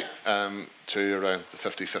controversy too around the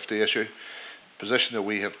 50-50 issue. The position that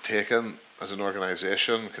we have taken as an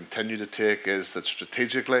organisation, continue to take, is that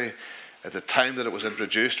strategically, at the time that it was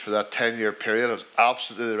introduced for that 10-year period, it was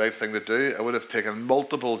absolutely the right thing to do. It would have taken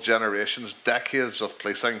multiple generations, decades of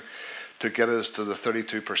policing to get us to the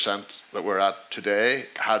 32% that we're at today,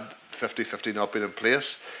 had 50-50 not been in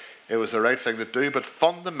place. It was the right thing to do, but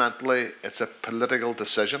fundamentally it's a political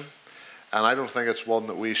decision, and I don't think it's one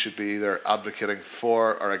that we should be either advocating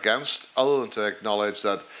for or against, other than to acknowledge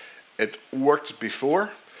that it worked before,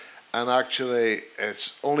 and actually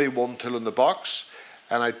it's only one tool in the box,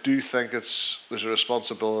 and I do think there's a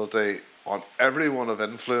responsibility on everyone of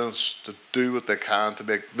influence to do what they can to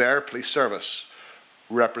make their police service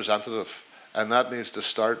representative. And that needs to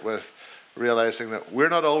start with realising that we're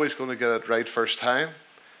not always going to get it right first time.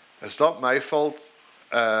 It's not my fault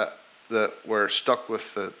that we're stuck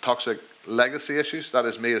with the toxic legacy issues. That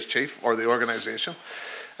is me as chief or the organisation.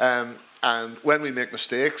 And when we make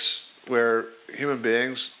mistakes, we're human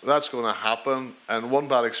beings, that's going to happen. And one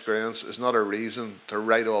bad experience is not a reason to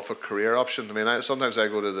write off a career option. I mean, sometimes I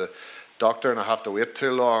go to the doctor and I have to wait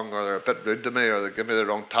too long, or they're a bit rude to me, or they give me the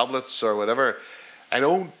wrong tablets or whatever. I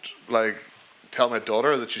don't tell my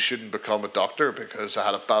daughter that she shouldn't become a doctor because I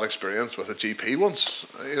had a bad experience with a GP once.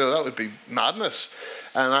 You know, that would be madness.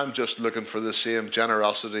 And I'm just looking for the same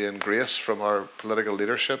generosity and grace from our political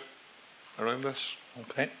leadership around this.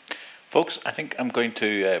 Okay. Folks, I think I'm going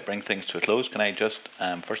to bring things to a close. Can I just,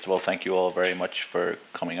 first of all, thank you all very much for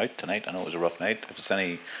coming out tonight. I know it was a rough night. If it's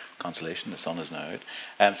any consolation, the sun is now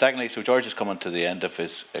out. Secondly, so George is coming to the end of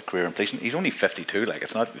his career in policing. He's only 52,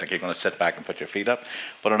 it's not like you're going to sit back and put your feet up.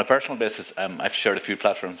 But on a personal basis, I've shared a few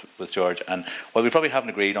platforms with George, and while we probably haven't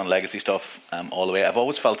agreed on legacy stuff all the way, I've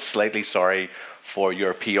always felt slightly sorry for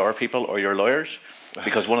your PR people or your lawyers.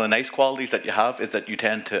 Because one of the nice qualities that you have is that you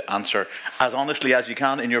tend to answer as honestly as you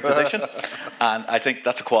can in your position. And I think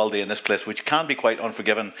that's a quality in this place which can be quite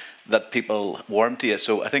unforgiving, that people warm to you.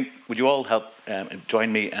 So I think, would you all help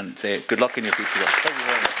join me and say good luck in your future? Thank you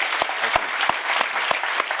very much.